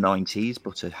in the 90s,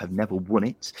 but have never won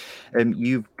it.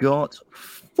 You've got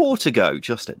 4 to go,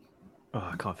 Justin. Oh,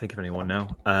 I can't think of anyone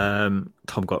now.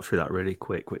 Tom got through that really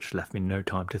quick, which left me no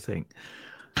time to think.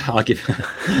 I'll give.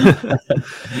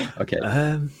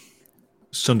 Okay.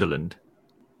 Sunderland.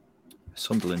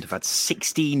 Sunderland have had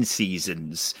 16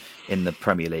 seasons in the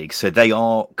Premier League, so they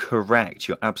are correct.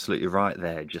 You're absolutely right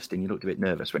there, Justin. You looked a bit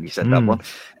nervous when you said that one.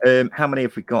 How many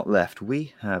have we got left?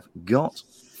 We have got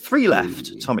 3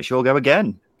 left. Tom, it's your go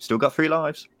again. Still got 3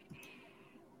 lives.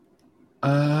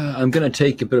 I'm going to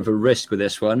take a bit of a risk with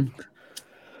this one.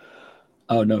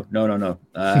 Oh, no. That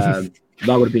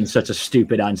would have been such a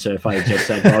stupid answer if I had just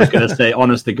said what I was going to say,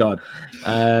 honest to God.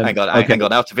 Hang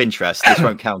on. Out of interest, this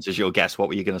won't count as your guess. What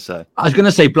were you going to say? I was going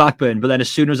to say Blackburn, but then as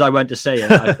soon as I went to say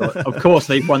it, I thought, of course,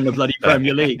 they've won the bloody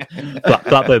Premier League.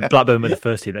 Blackburn were the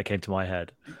first team that came to my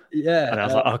head. Yeah. And I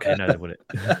was like, okay, no, they won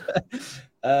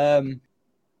it.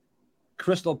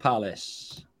 Crystal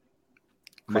Palace.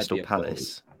 Crystal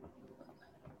Palace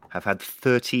have had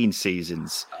 13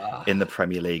 seasons in the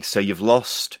Premier League. So you've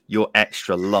lost your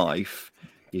extra life.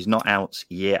 He's not out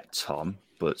yet, Tom,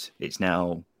 but it's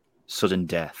now sudden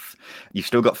death. You've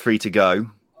still got 3 to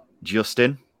go.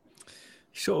 Justin?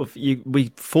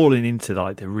 We've fallen into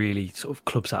like the really sort of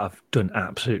clubs that have done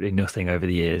absolutely nothing over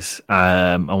the years.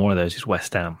 And one of those is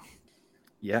West Ham.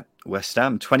 Yeah, West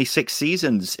Ham, 26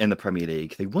 seasons in the Premier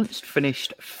League. They once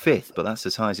finished 5th, but that's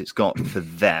as high as it's got for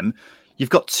them. You've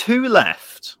got 2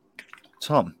 left.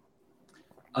 Tom?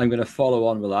 I'm going to follow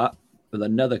on with that, with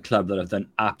another club that have done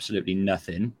absolutely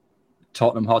nothing.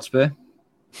 Tottenham Hotspur.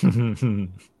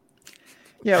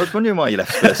 Yeah, I was wondering why you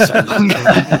left Spurs so long.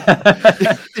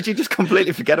 Did you just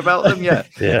completely forget about them? Yeah.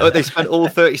 They spent all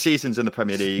 30 seasons in the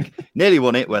Premier League. Nearly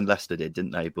won it when Leicester did, didn't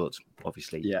they? But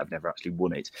obviously, I've never actually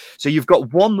won it. So you've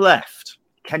got 1 left.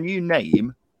 Can you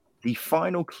name the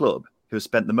final club who has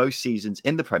spent the most seasons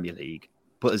in the Premier League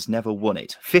but has never won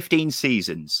it. 15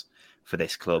 seasons for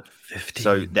this club. 15.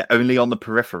 So they're only on the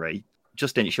periphery.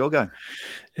 Justin, it's your go.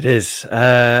 It is.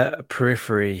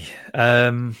 Periphery.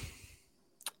 Have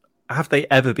they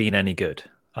ever been any good?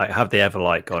 Like, have they ever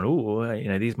gone,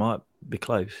 oh, these might be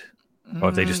close? Or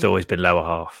have they just always been lower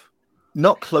half?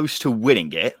 Not close to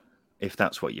winning it, if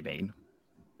that's what you mean.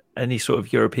 Any sort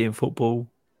of European football?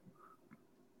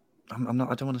 I'm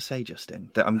not. I don't want to say, Justin.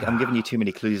 I'm giving you too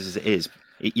many clues as it is.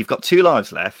 You've got 2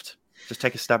 lives left. Just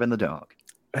take a stab in the dark.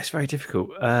 It's very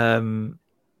difficult.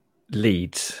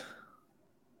 Leeds.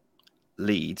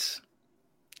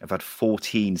 I've had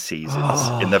 14 seasons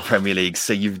in the Premier League,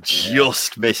 so you've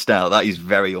just missed out. That is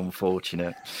very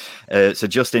unfortunate. So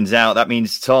Justin's out. That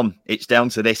means, Tom, it's down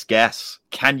to this guess.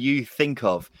 Can you think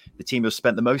of the team who've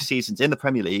spent the most seasons in the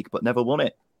Premier League but never won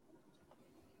it?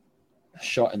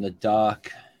 Shot in the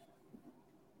dark.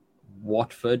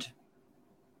 Watford.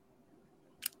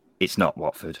 It's not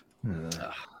Watford.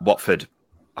 Watford,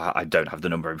 I don't have the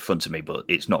number in front of me, but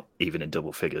it's not even in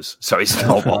double figures. So it's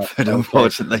not Watford,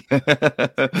 unfortunately.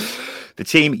 The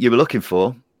team you were looking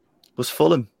for was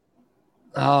Fulham.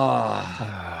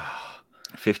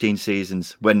 15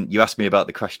 seasons. When you asked me about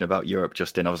the question about Europe,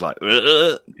 Justin, I was like,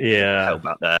 yeah, held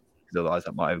back there. Otherwise,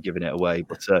 that might have given it away.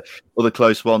 But other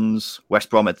close ones, West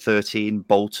Brom at 13,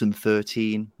 Bolton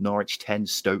 13, Norwich 10,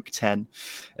 Stoke 10.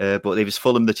 But it was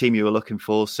Fulham, the team you were looking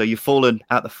for. So you've fallen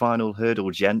at the final hurdle,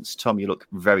 gents. Tom, you look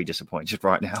very disappointed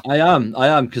right now. I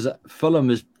am, because Fulham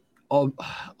is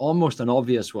almost an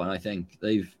obvious one, I think.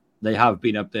 They have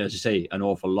been up there, as you say, an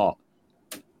awful lot.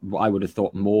 I would have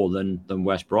thought more than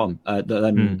West Brom, than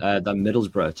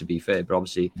Middlesbrough, to be fair, but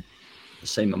obviously the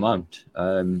same amount.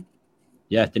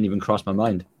 It didn't even cross my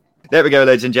mind. There we go,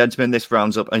 ladies and gentlemen. This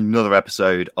rounds up another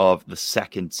episode of The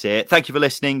Second Tier. Thank you for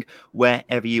listening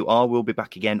wherever you are. We'll be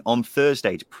back again on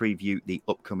Thursday to preview the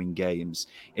upcoming games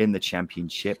in the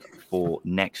Championship for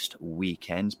next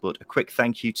weekend. But a quick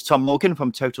thank you to Tom Morgan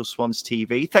from Total Swans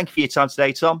TV. Thank you for your time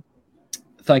today, Tom.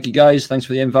 Thank you, guys. Thanks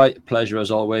for the invite. Pleasure as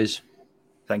always.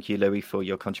 Thank you, Louis, for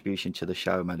your contribution to the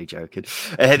show. I'm only joking.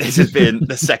 This has been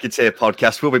The Second Tier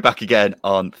Podcast. We'll be back again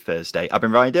on Thursday. I've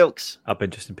been Ryan Dilks. I've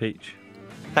been Justin Peach.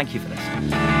 Thank you for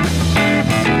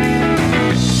listening.